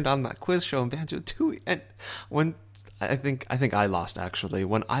 And we turned on that quiz show in Banjo-Tooie. And when I think I lost actually.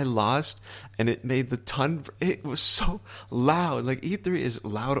 When I lost, and it made the ton. It was so loud. Like E3 is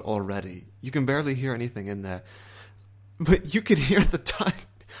loud already. You can barely hear anything in there, but you could hear the ton.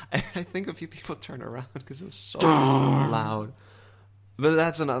 I think a few people turned around because it was so loud. But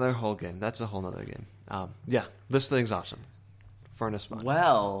that's another whole game. That's a whole other game. Yeah, this thing's awesome. Furnace Fun.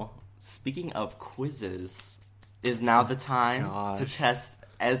 Well, speaking of quizzes, is now the time to test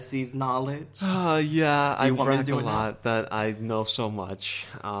Essie's knowledge? Yeah, I brag a lot now? That I know so much.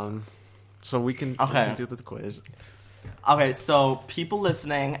 So we can do the quiz. Okay, so people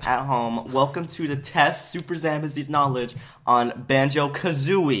listening at home, welcome to the test Super Zambazy's knowledge on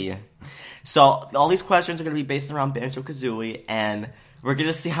Banjo-Kazooie. So all these questions are going to be based around Banjo-Kazooie, and we're going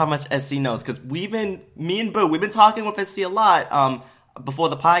to see how much SC knows. Because me and Boo, we've been talking with SC a lot before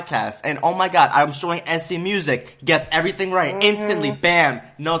the podcast. And oh my god, I'm showing SC music, gets everything right. Mm-hmm. Instantly, bam,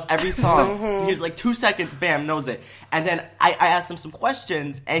 knows every song. Mm-hmm. Here's like 2 seconds, bam, knows it. And then I asked him some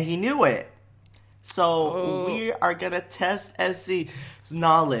questions, and he knew it. So we are going to test SC's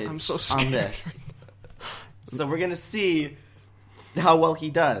knowledge on this. So we're going to see how well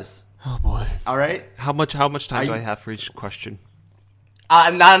he does. Oh boy. All right? How much time do I have for each question?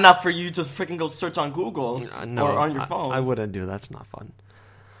 Not enough for you to freaking go search on Google no, or on your phone. I wouldn't do that. That's not fun.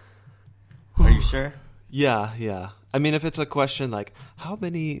 Are you sure? Yeah. I mean, if it's a question like, how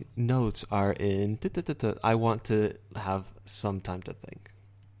many notes are in... I want to have some time to think.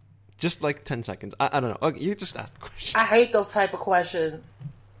 Just like 10 seconds. I don't know. Okay, you just ask the question. I hate those type of questions.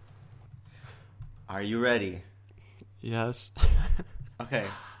 Are you ready? Yes. Okay.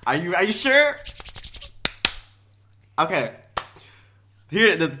 Are you sure? Okay.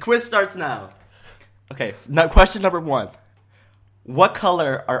 Here, the quiz starts now. Okay. Now, question number 1. What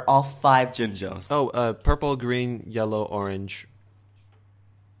color are all 5 Jinjos? Oh, purple, green, yellow, orange.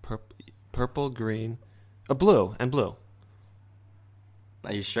 Purple, green, blue, and blue.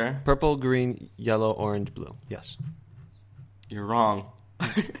 Are you sure? Purple, green, yellow, orange, blue. Yes. You're wrong.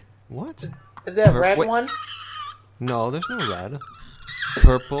 What? Is there a red one? No, there's no red.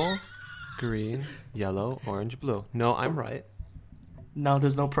 Purple, green, yellow, orange, blue. No, I'm right. No,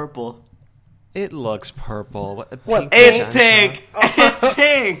 there's no purple. It looks purple. What, It's pink.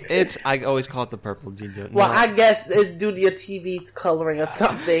 It's pink. I always call it the purple. Well, I guess it's due to your TV coloring or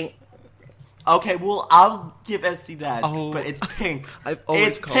something. Okay, well, I'll give SC that, Oh. but it's pink. I've always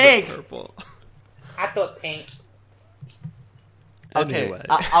It's called pink. it purple. I thought pink. Okay, Anyway.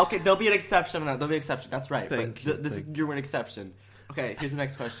 okay, there'll be an exception. There'll be an exception. That's right. Thank but you, this is thank your exception. Okay, here's the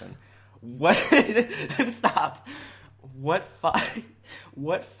next question. What? Stop. What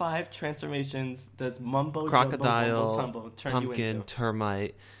five transformations does Mumbo Crocodile, Jumbo Mumbo Tumbo turn you pumpkin, into?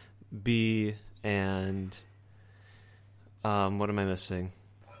 termite, bee, and what am I missing?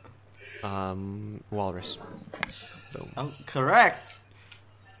 Walrus. Boom. Oh, correct.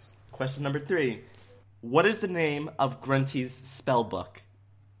 Question number 3. What is the name of Grunty's spell book?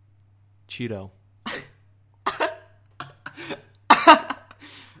 Cheeto.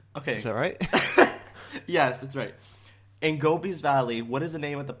 Okay. Is that right? Yes, that's right. In Gobi's Valley, what is the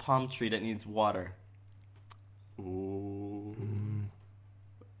name of the palm tree that needs water? Ooh.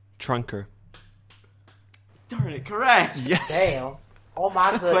 Trunker. Darn it, correct. Yes. Damn. Oh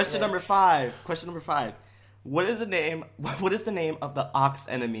my goodness. Question number 5. What is the name of the ox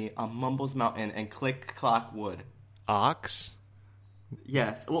enemy on Mumbo's Mountain and Click Clock Wood? Ox.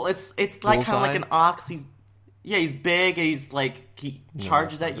 Yes. Well, it's like kind of like an ox. He's big and he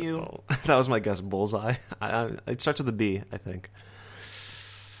charges at you. Oh, that was my guess. Bullseye. It starts with a B, I think.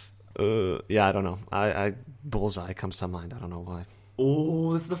 Yeah, I don't know. Bullseye comes to mind. I don't know why.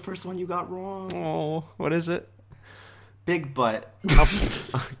 Oh, this is the first one you got wrong. Oh, what is it? Big butt.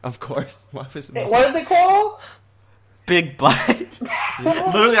 Of course. What is What is it called? Big butt.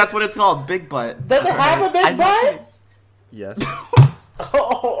 Literally, that's what it's called. Big butt. Does it have a big butt? Yes.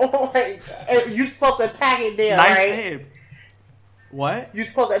 Oh, wait. You supposed to attack it there, Nice right? name. What? You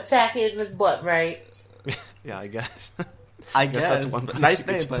supposed to attack it in his butt, right? Yeah, I guess. I guess. that's one place Nice you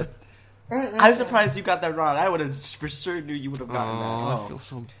could name, do but I'm surprised you got that wrong. I would have for sure knew you would have gotten that. I feel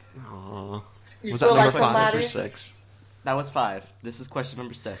so. You Was feel that number like 5 somebody? or 6? That was 5. This is question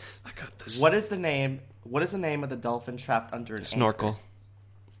number 6. I got this. What is the name of the dolphin trapped under an Snorkel.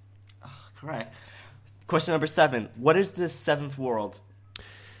 anchor? Correct. Question number 7. What is the 7th world?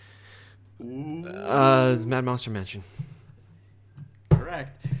 Mad Monster Mansion.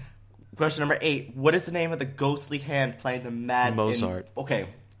 Correct. Question number 8. What is the name of the ghostly hand playing the mad... Mozart. Okay.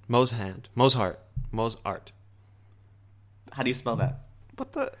 Moe's hand. Moe's heart. Moe's art. How do you spell that?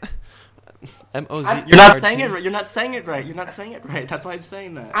 What the? M-O-Z. You're not saying it right. You're not saying it right. That's why I'm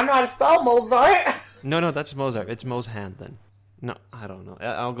saying that. I know how to spell Mozart. No, that's Mozart. It's Moe's hand then. No, I don't know.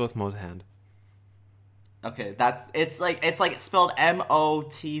 I'll go with Moe's hand. Okay, it's like spelled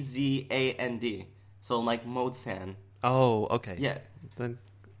Motzand. So like Mozart. Oh, okay. Yeah. Then,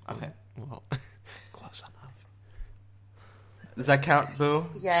 Okay. well, close enough. Does that count, Boo?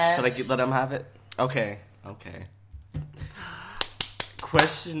 Yes. Should I let him have it? Okay.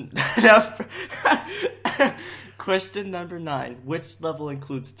 Question number 9. Which level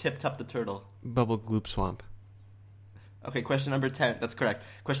includes Tip Top the Turtle? Bubble Gloop Swamp. Okay, question number 10. That's correct.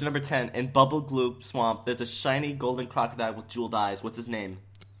 Question number 10. In Bubble Gloop Swamp, there's a shiny golden crocodile with jeweled eyes. What's his name?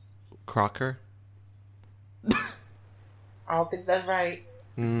 Crocker? I don't think that's right.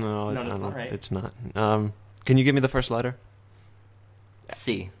 No, No, I that's don't- not right. It's not. Can you give me the first letter?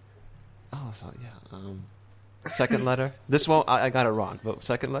 C. Oh, so yeah. Second letter. This one I got it wrong. But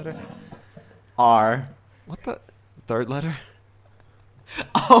second letter. R. What the? Third letter.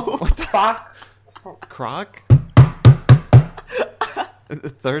 Oh. What the? Fuck. Croc. The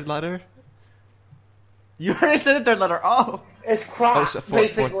third letter. You already said the third letter. Oh. It's Croc, Oh, so fourth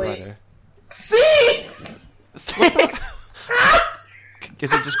basically. letter. See?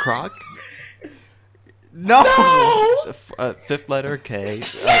 Is it just Croc? No. Fifth letter K.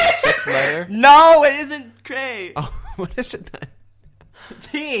 Sixth letter. No, it isn't K. Oh, what is it then?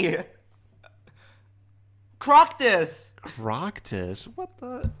 T. Croctus. Croctus. What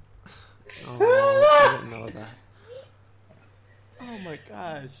the? Oh, I didn't know that. Oh my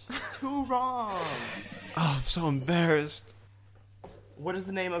gosh. 2 wrong. Oh, I'm so embarrassed. What is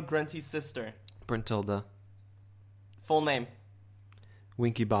the name of Grunty's sister? Brentilda. Full name.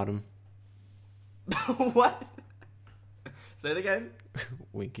 Winky Bottom. What? Say it again.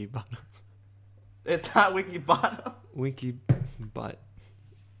 Winky Bottom. It's not Wiki Bottom. Winky Butt.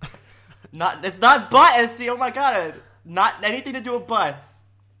 It's not butt, SC. Oh my god. Not anything to do with butts.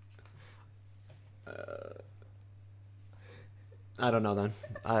 I don't know then.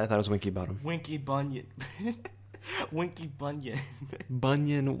 I thought it was Winky Bottom. Winky Bunyan. Winky Bunyan.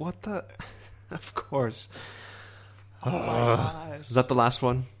 Bunyan. What the? Of course. Oh my gosh. Is that the last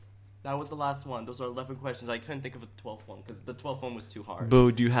one? That was the last one. Those are 11 questions. I couldn't think of a 12th one because the 12th one was too hard.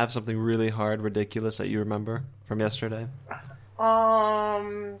 Boo, do you have something really hard, ridiculous that you remember from yesterday?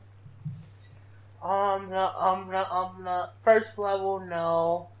 The first level,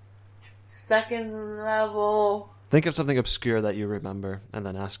 no. Second level. Think of something obscure that you remember, and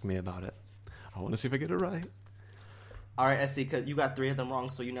then ask me about it. I want to see if I get it right. All right, SC, because you got 3 of them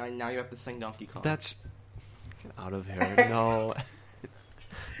wrong, so now you have to sing Donkey Kong. Get out of here. No.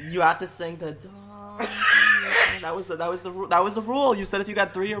 You have to sing the Donkey Kong. That was the rule. You said if you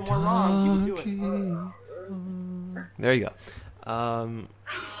got 3 or more wrong, you would do it. There you go.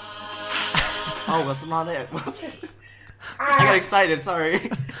 Oh, that's not it. Whoops. I got excited. Sorry.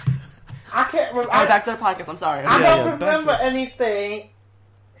 I can't remember. Back to the podcast. I'm sorry. I don't remember anything.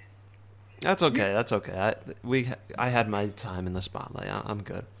 That's okay. That's okay. I had my time in the spotlight. I'm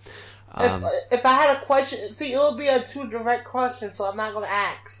good. If I had a question, see, it would be a too direct question, so I'm not going to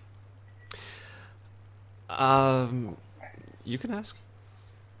ask. You can ask.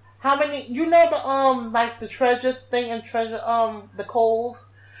 How many? You know the like the treasure thing and the cove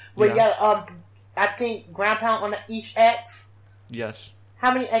where you got I think ground pound on each X. Yes.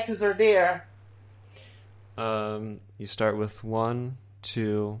 How many X's are there? You start with 1,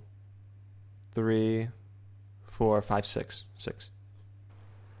 2, 3, 4, 5, 6. 6.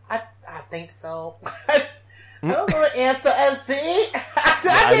 I think so. I don't know the answer. And see,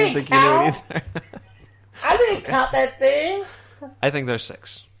 I didn't think count. you knew it either. I didn't count that thing. I think there's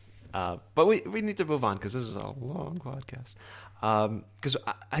 6. But we need to move on because this is a long podcast. Because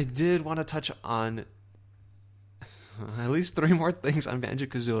I did want to touch on at least 3 more things on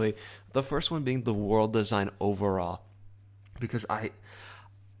Banjo-Kazooie. The first one being the world design overall. Because I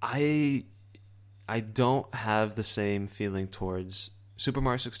don't have the same feeling towards Super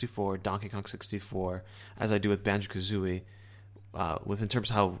Mario 64, Donkey Kong 64, as I do with Banjo-Kazooie, in terms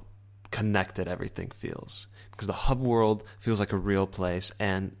of how connected everything feels. Because the hub world feels like a real place,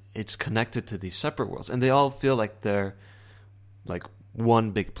 and it's connected to these separate worlds. And they all feel like they're like one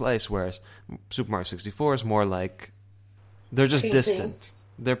big place, whereas Super Mario 64 is more like they're just distant.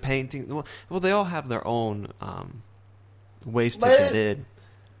 They're painting. Well, they all have their own ways to get in.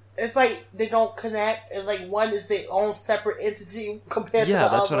 It's like they don't connect. It's like one is their own separate entity compared to the other.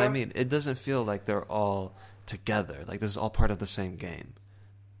 Yeah, that's what I mean. It doesn't feel like they're all together. Like this is all part of the same game,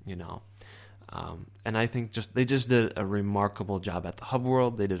 you know. And I think they just did a remarkable job at the hub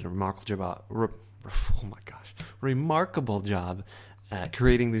world. They did a remarkable job at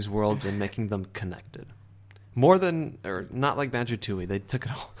creating these worlds and making them connected. More than, or not like Banjo-Tooie. They took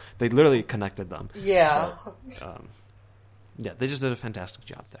it all. They literally connected them. Yeah. So, yeah, they just did a fantastic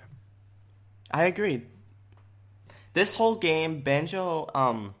job there. I agree. This whole game, Banjo.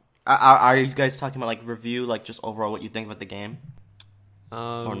 Are you guys talking about like review, like just overall what you think about the game,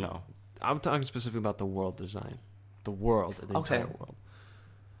 or no? I'm talking specifically about the world design, the entire world.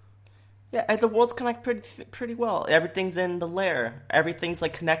 Yeah, and the worlds connect pretty well. Everything's in the lair. Everything's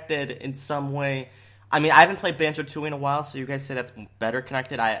like connected in some way. I mean, I haven't played Banjo-Tooie in a while, so you guys say that's better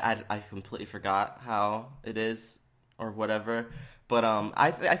connected. I completely forgot how it is or whatever. But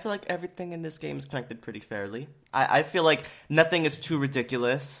I feel like everything in this game is connected pretty fairly. I feel like nothing is too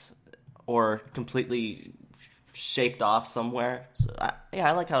ridiculous or completely shaped off somewhere. So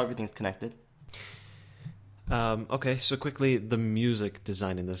I like how everything's connected. Okay, so quickly, the music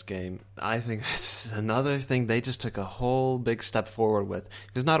design in this game. I think that's another thing they just took a whole big step forward with.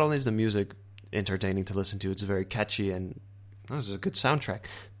 Because not only is the music entertaining to listen to, it's very catchy and this is a good soundtrack.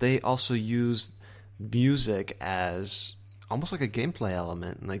 They also use music as almost like a gameplay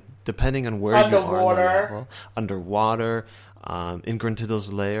element, like depending on where you are on the level. Underwater, in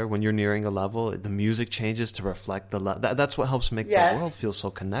Gruntilda's lair, when you're nearing a level, the music changes to reflect the that's what helps make the world feel so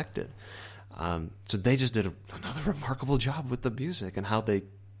connected. So they just did another remarkable job with the music and how they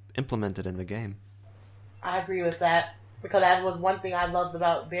implemented it in the game. I agree with that, because that was one thing I loved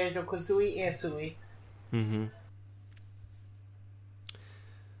about Banjo-Kazooie and Tooie. Mm-hmm.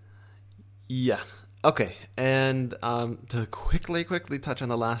 Yeah. Okay, and to quickly touch on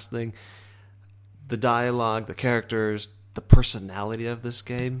the last thing, the dialogue, the characters, the personality of this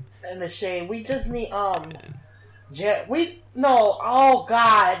game. And the shade. We just need, oh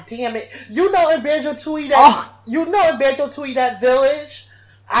god damn it. You know in Banjo-Tooie that village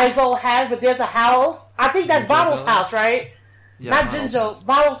Izo has, but there's a house. I think that's Bottle's house, right? Yeah, not Jinjo,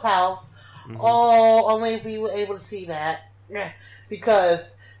 Bottle's house. Mm-hmm. Oh, only if we were able to see that.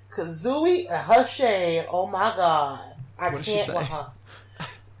 Because Kazooie and her shade, oh my god. I can't with her.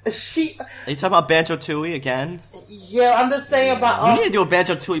 Are you talking about Banjo-Tooie again? Yeah, I'm just saying about... we need to do a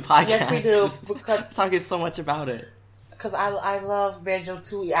Banjo-Tooie podcast. Yes, we do. Because talking so much about it. because I love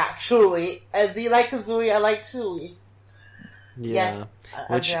Banjo-Tooie, actually. As you like Kazooie, I like Tooie. Yeah. Yes.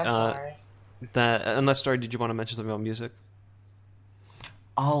 I'm sorry. Unless, Story, did you want to mention something about music?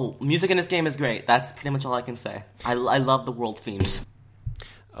 Oh, music in this game is great. That's pretty much all I can say. I love the world themes.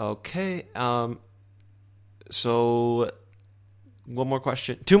 Okay. So, one more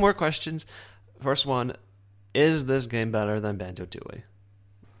question. 2 more questions. First one, is this game better than Banjo-Tooie?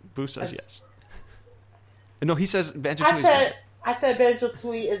 Boo says yes. No, he says Banjo-Tooie is better. I said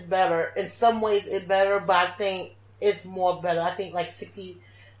Banjo-Tooie is better. In some ways it's better, but I think it's more better. I think like 65%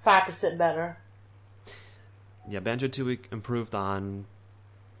 better. Yeah, Banjo-Tooie improved on,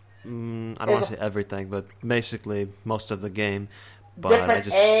 I don't want to say everything, but basically most of the game. But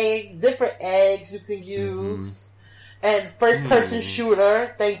different eggs you can use. And first-person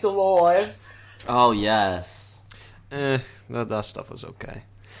shooter, thank the Lord. Oh, yes. That stuff was okay.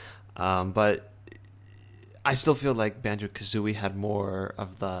 But I still feel like Banjo-Kazooie had more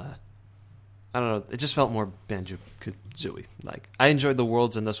of the... I don't know. It just felt more Banjo-Kazooie. Like, I enjoyed the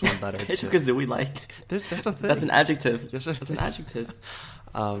worlds in this one better. Banjo-Kazooie-like. That's a thing. That's an adjective. Yes, that's an adjective.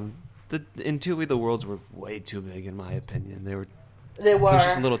 In Tooie, the worlds were way too big, in my opinion. They were. There was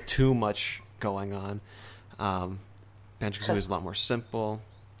just a little too much going on. Banjo-Kazooie is a lot more simple,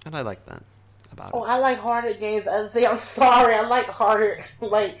 and I like that about it. Oh, I like harder games. I'm sorry. I like harder.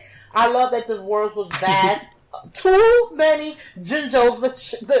 Like, I love that the world was vast. Too many Jinjos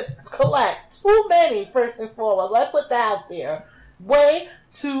to collect. Too many, first and foremost. Let's put that out there. Way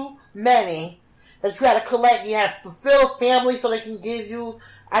too many that you had to collect. You had to fulfill family so they can give you,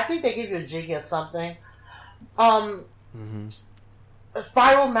 I think they give you a Jiggy or something. A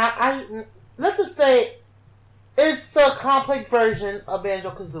Spiral Map, let's just say it's a complex version of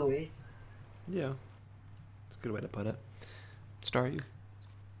Banjo-Kazooie. Yeah. That's a good way to put it. Star, you?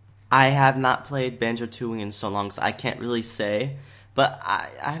 I have not played Banjo-Tooie in so long, so I can't really say. But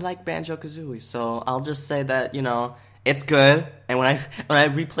I like Banjo-Kazooie, so I'll just say that, it's good. And when I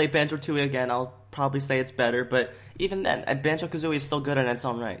replay Banjo-Tooie again, I'll probably say it's better. But even then, Banjo-Kazooie is still good in its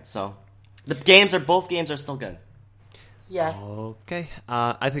own right. So both games are still good. Yes. Okay.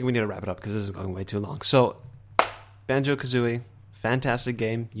 I think we need to wrap it up because this is going way too long. So, Banjo-Kazooie, fantastic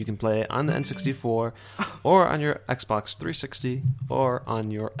game. You can play it on the N64 or on your Xbox 360 or on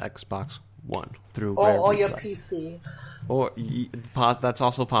your Xbox One through or your PC. Or that's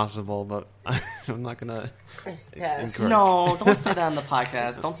also possible, but I'm not gonna. Yes. No, don't say that on the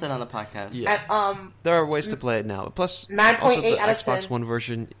podcast. Don't say that on the podcast. Yeah. And, there are ways to play it now. Plus, 9.8 out of Xbox 10. One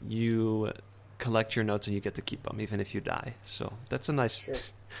version, you collect your notes and you get to keep them even if you die. So that's a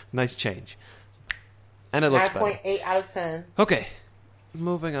nice change. And it looks better. 9.8 out of 10. Okay,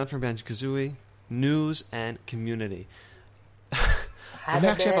 moving on from Banjo-Kazooie, news and community. We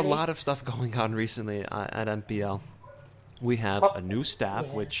actually have a lot of stuff going on recently at MPL. We have a new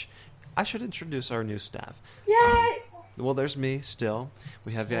staff, which I should introduce our new staff. Yay! Well, there's me still.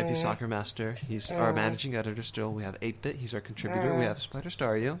 We have VIP Soccer Master. He's our managing editor still. We have 8-Bit. He's our contributor. We have Spider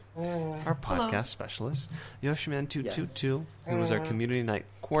Stario, our podcast specialist. Yoshiman222, who was our community night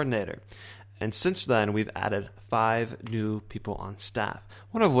coordinator. And since then, we've added 5 new people on staff,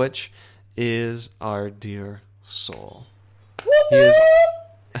 one of which is our dear Soul. He is...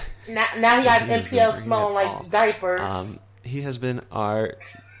 Now he got MPL smelling like diapers. He has been our...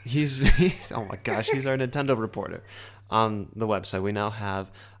 He's oh my gosh, he's our Nintendo reporter on the website. We now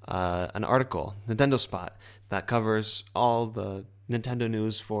have an article, Nintendo Spot, that covers all the Nintendo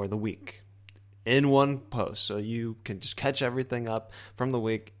news for the week in one post. So you can just catch everything up from the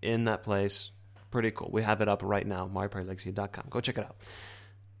week in that place. Pretty cool. We have it up right now, MarioPartyLegacy.com. Go check it out.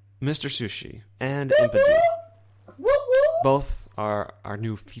 Mr. Sushi and Impadu both are our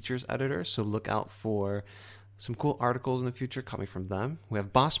new features editors, so look out for some cool articles in the future coming from them. We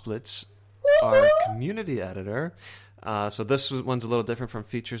have Boss Blitz, our community editor. So this one's a little different from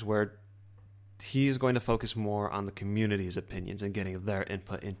features, where he's going to focus more on the community's opinions and getting their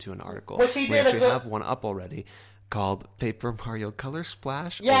input into an article. Which he we actually have one up already called Paper Mario Color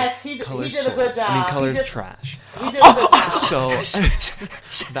Splash. Yes, he did a good job. I mean, Color Trash. He did a good job. So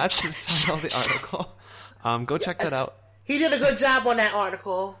that's the title of the article. Go check that out. He did a good job on that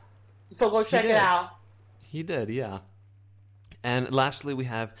article. So go check it out. He did, yeah. And lastly, we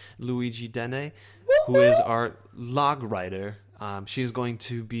have Luigi Dene, who is our log writer. She's going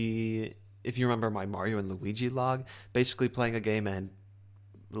to be, if you remember my Mario and Luigi log, basically playing a game and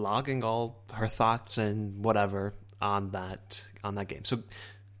logging all her thoughts and whatever on that game. So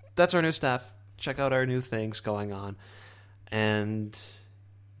that's our new staff. Check out our new things going on. And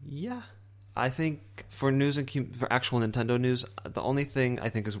yeah, I think for news and for actual Nintendo news, the only thing I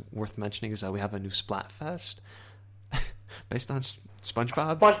think is worth mentioning is that we have a new Splatfest. based on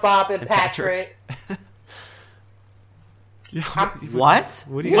SpongeBob. SpongeBob and Patrick. Yeah, What?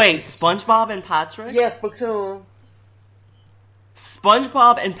 What do you Wait, SpongeBob and Patrick? Yes, Splatoon.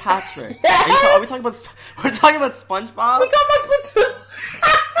 SpongeBob and Patrick. Yes! Are we talking about? We're talking about SpongeBob. We're talking about Splatoon.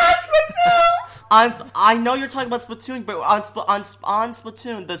 Splatoon. I know you're talking about Splatoon, but on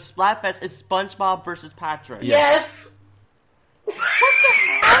Splatoon, the Splatfest is SpongeBob versus Patrick. Yes.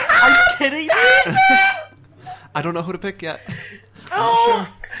 Are you kidding me? I don't know who to pick yet. Oh,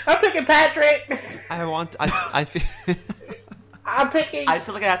 I'm picking Patrick. I feel. I'm picking. I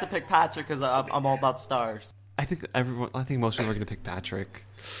feel like I have to pick Patrick because I'm all about stars. I think most people are going to pick Patrick.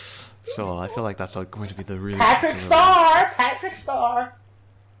 So I feel like that's going to be the really Patrick Star. Patrick Star.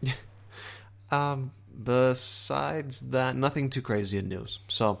 Besides that, nothing too crazy in news.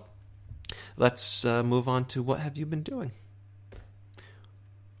 So let's move on to what have you been doing?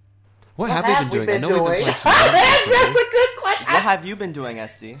 What have you been doing? I know we've been playing some games That's a recently. good question. What have you been doing,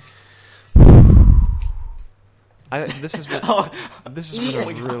 SD? This has been a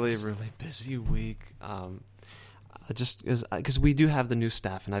really, really busy week. Just because we do have the new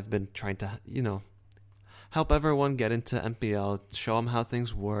staff, and I've been trying to, help everyone get into MPL, show them how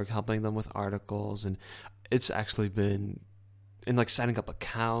things work, helping them with articles, and it's actually been in like setting up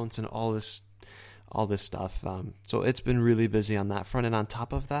accounts and all this stuff. So it's been really busy on that front, and on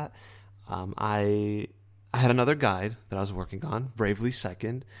top of that, I had another guide that I was working on, Bravely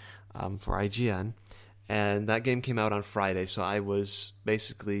Second, for IGN. And that game came out on Friday, so I was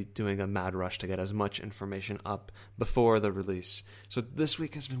basically doing a mad rush to get as much information up before the release. So this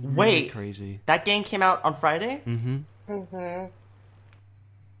week has been really crazy. That game came out on Friday? Mm-hmm. Mm-hmm.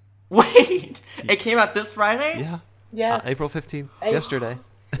 Wait, it came out this Friday? Yeah. Yes. April 15th, yesterday.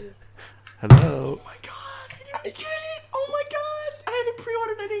 Hello. Oh my god, I didn't get it! Oh my god, I had it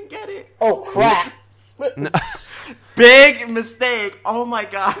pre-ordered, I didn't get it. Oh crap. No. Big mistake. Oh my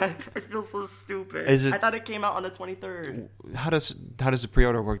god, I feel so stupid. I thought it came out on the 23rd. How does the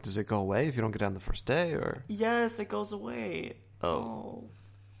pre-order work? Does it go away if you don't get it on the first day, or? Yes, it goes away. Oh.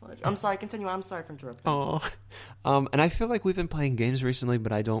 I'm sorry, continue. I'm sorry for interrupting. Oh. And I feel like we've been playing games recently,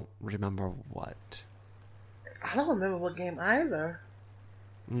 but I don't remember what. I don't remember what game either.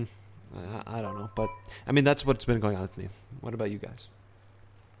 I don't know, but I mean that's what's been going on with me. What about you guys?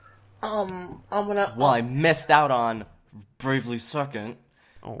 I'm gonna. Well, I missed out on Bravely Second.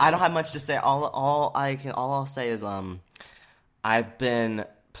 Oh. I don't have much to say. All I'll say is I've been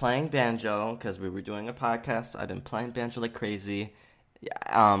playing Banjo because we were doing a podcast. I've been playing Banjo like crazy.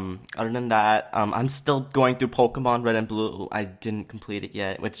 Other than that, I'm still going through Pokemon Red and Blue. I didn't complete it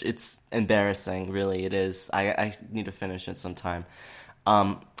yet, which it's embarrassing. Really, it is. I need to finish it sometime.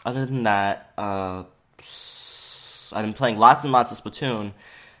 Other than that, I've been playing lots and lots of Splatoon.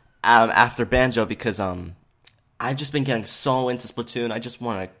 After Banjo because I've just been getting so into Splatoon. I just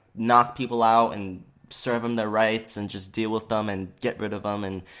want to knock people out and serve them their rights and just deal with them and get rid of them.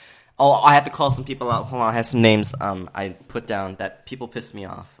 And I have to call some people out. Hold on, I have some names I put down that people pissed me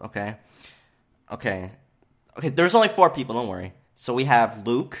off. Okay. There's only 4 people. Don't worry. So we have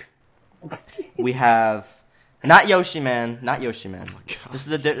Luke. We have. Not Yoshi Man. Oh my God. This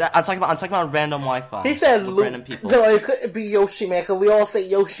is I'm talking about random Wi-Fi. He said Luke. Random people. No, it couldn't be Yoshi Man because we all say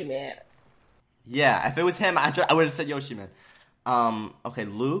Yoshi Man. Yeah, if it was him, I would have said Yoshi Man. Okay,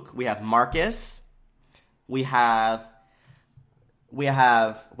 Luke. We have Marcus. We have.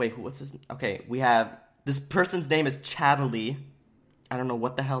 Wait, what's his? Okay, we have this person's name is Chatterley. I don't know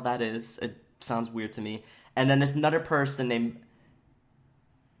what the hell that is. It sounds weird to me. And then there's another person named.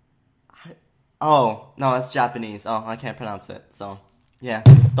 Oh, no, that's Japanese. Oh, I can't pronounce it. So, yeah.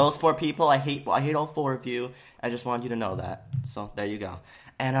 Those 4 people, I hate all 4 of you. I just wanted you to know that. So, there you go.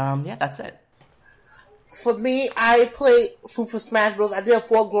 And, yeah, that's it. For me, I played Super Smash Bros. I did a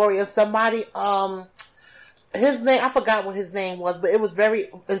For Glory of somebody. His name, I forgot what his name was, but it was very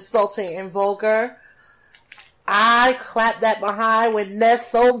insulting and vulgar. I clapped that behind with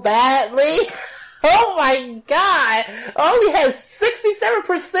Ness so badly. Oh my god! I only had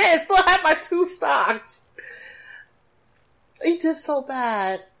 67%, still had my 2 stocks. He did so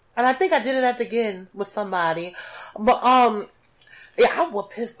bad. And I think I did it again with somebody. But, yeah, I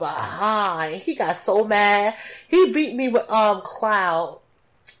whooped his behind. He got so mad. He beat me with, Cloud.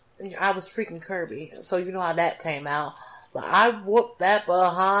 I was freaking Kirby. So you know how that came out. But I whooped that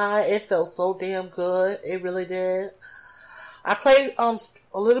behind. It felt so damn good. It really did. I played, a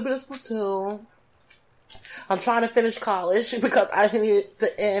little bit of Splatoon. I'm trying to finish college because I need it to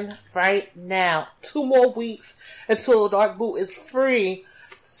end right now. 2 more weeks until Dark Boot is free.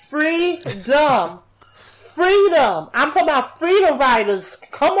 Freedom. I'm talking about freedom riders.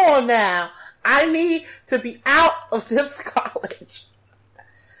 Come on now. I need to be out of this college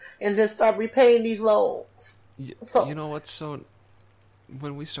and then start repaying these loans. So, you know what's so...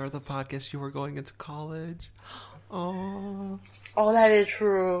 When we started the podcast, you were going into college. Oh, that is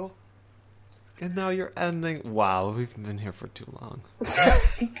true. And now you're ending... Wow, we've been here for too long.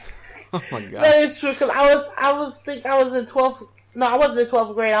 Oh my god. That is true, because I was in 12th... No, I wasn't in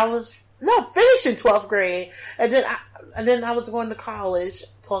 12th grade. Finished in 12th grade. And then I was going to college,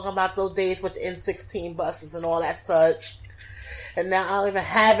 talking about those days with the N16 buses and all that such. And now I don't even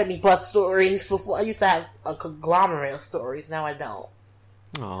have any bus stories. Before I used to have a conglomerate of stories. Now I don't.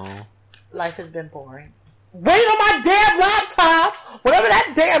 Oh. Life has been boring. Wait on my damn laptop! Whenever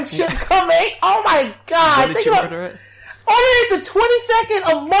that damn shit's coming! Oh my god! When did you order it? Ordered it the 22nd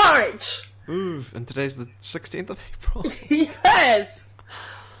of March! Ooh, and today's the 16th of April. Yes!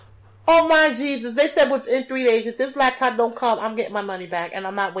 Oh my Jesus. They said within 3 days, if this laptop don't come, I'm getting my money back, and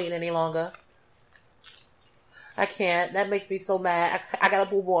I'm not waiting any longer. I can't. That makes me so mad. I gotta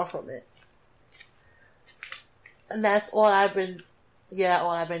move on from it. And that's all I've been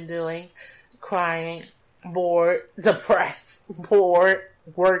doing. Crying, bored, depressed, bored,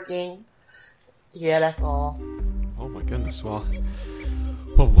 working. Yeah, that's all. Oh my goodness. Well,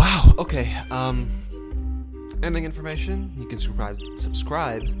 wow. Okay. Ending information. You can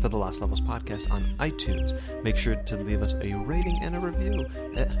subscribe to the Lost Levels podcast on iTunes. Make sure to leave us a rating and a review.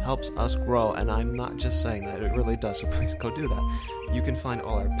 It helps us grow, and I'm not just saying that. It really does, so please go do that. You can find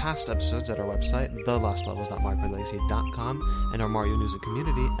all our past episodes at our website, thelostlevels.mariopartylegacy.com, and our Mario news and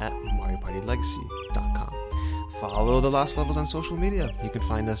community at mariopartylegacy.com. Follow The Lost Levels on social media. You can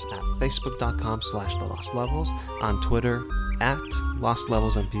find us at facebook.com/thelostlevels, on Twitter at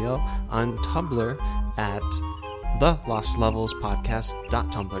LostLevelsMPO, on Tumblr at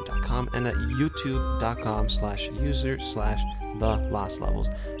thelostlevelspodcast.tumblr.com, and at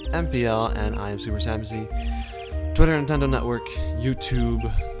youtube.com/user/thelostlevelsMPL. And I am Super Samsy. Twitter, Nintendo Network, YouTube,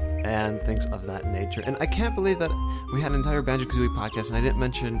 and things of that nature. And I can't believe that we had an entire Banjo-Kazooie podcast and I didn't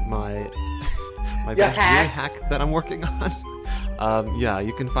mention my my Banjo-Kazooie hack that I'm working on. Yeah,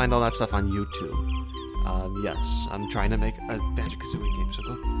 you can find all that stuff on YouTube. Yes, I'm trying to make a Banjo-Kazooie game, so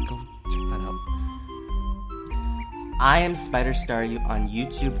go check that out. I am Spider Star You on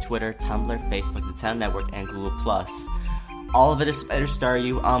YouTube, Twitter, Tumblr, Facebook, the Town Network, and Google+. All of it is Spider Star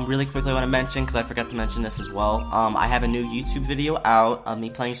You. Really quickly I want to mention, because I forgot to mention this as well, I have a new YouTube video out of me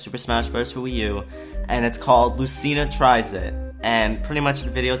playing Super Smash Bros. For Wii U, and it's called Lucina Tries It. And pretty much the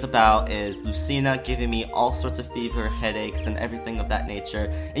video's about is Lucina giving me all sorts of fever, headaches, and everything of that nature.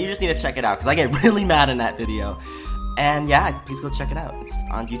 And you just need to check it out, because I get really mad in that video. And yeah, please go check it out. It's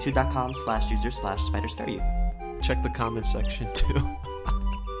on youtube.com/user/SpiderStarYou. Check the comment section, too.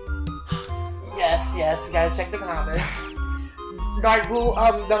 Yes, we gotta check the comments. Dark Blue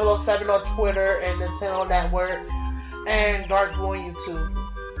 007 on Twitter and Nintendo Network, and Dark Blue on YouTube.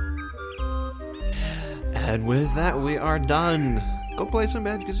 And with that, we are done. Go play some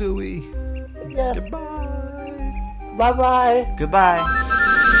Banjo-Kazooie. Yes. Goodbye. Bye-bye. Goodbye.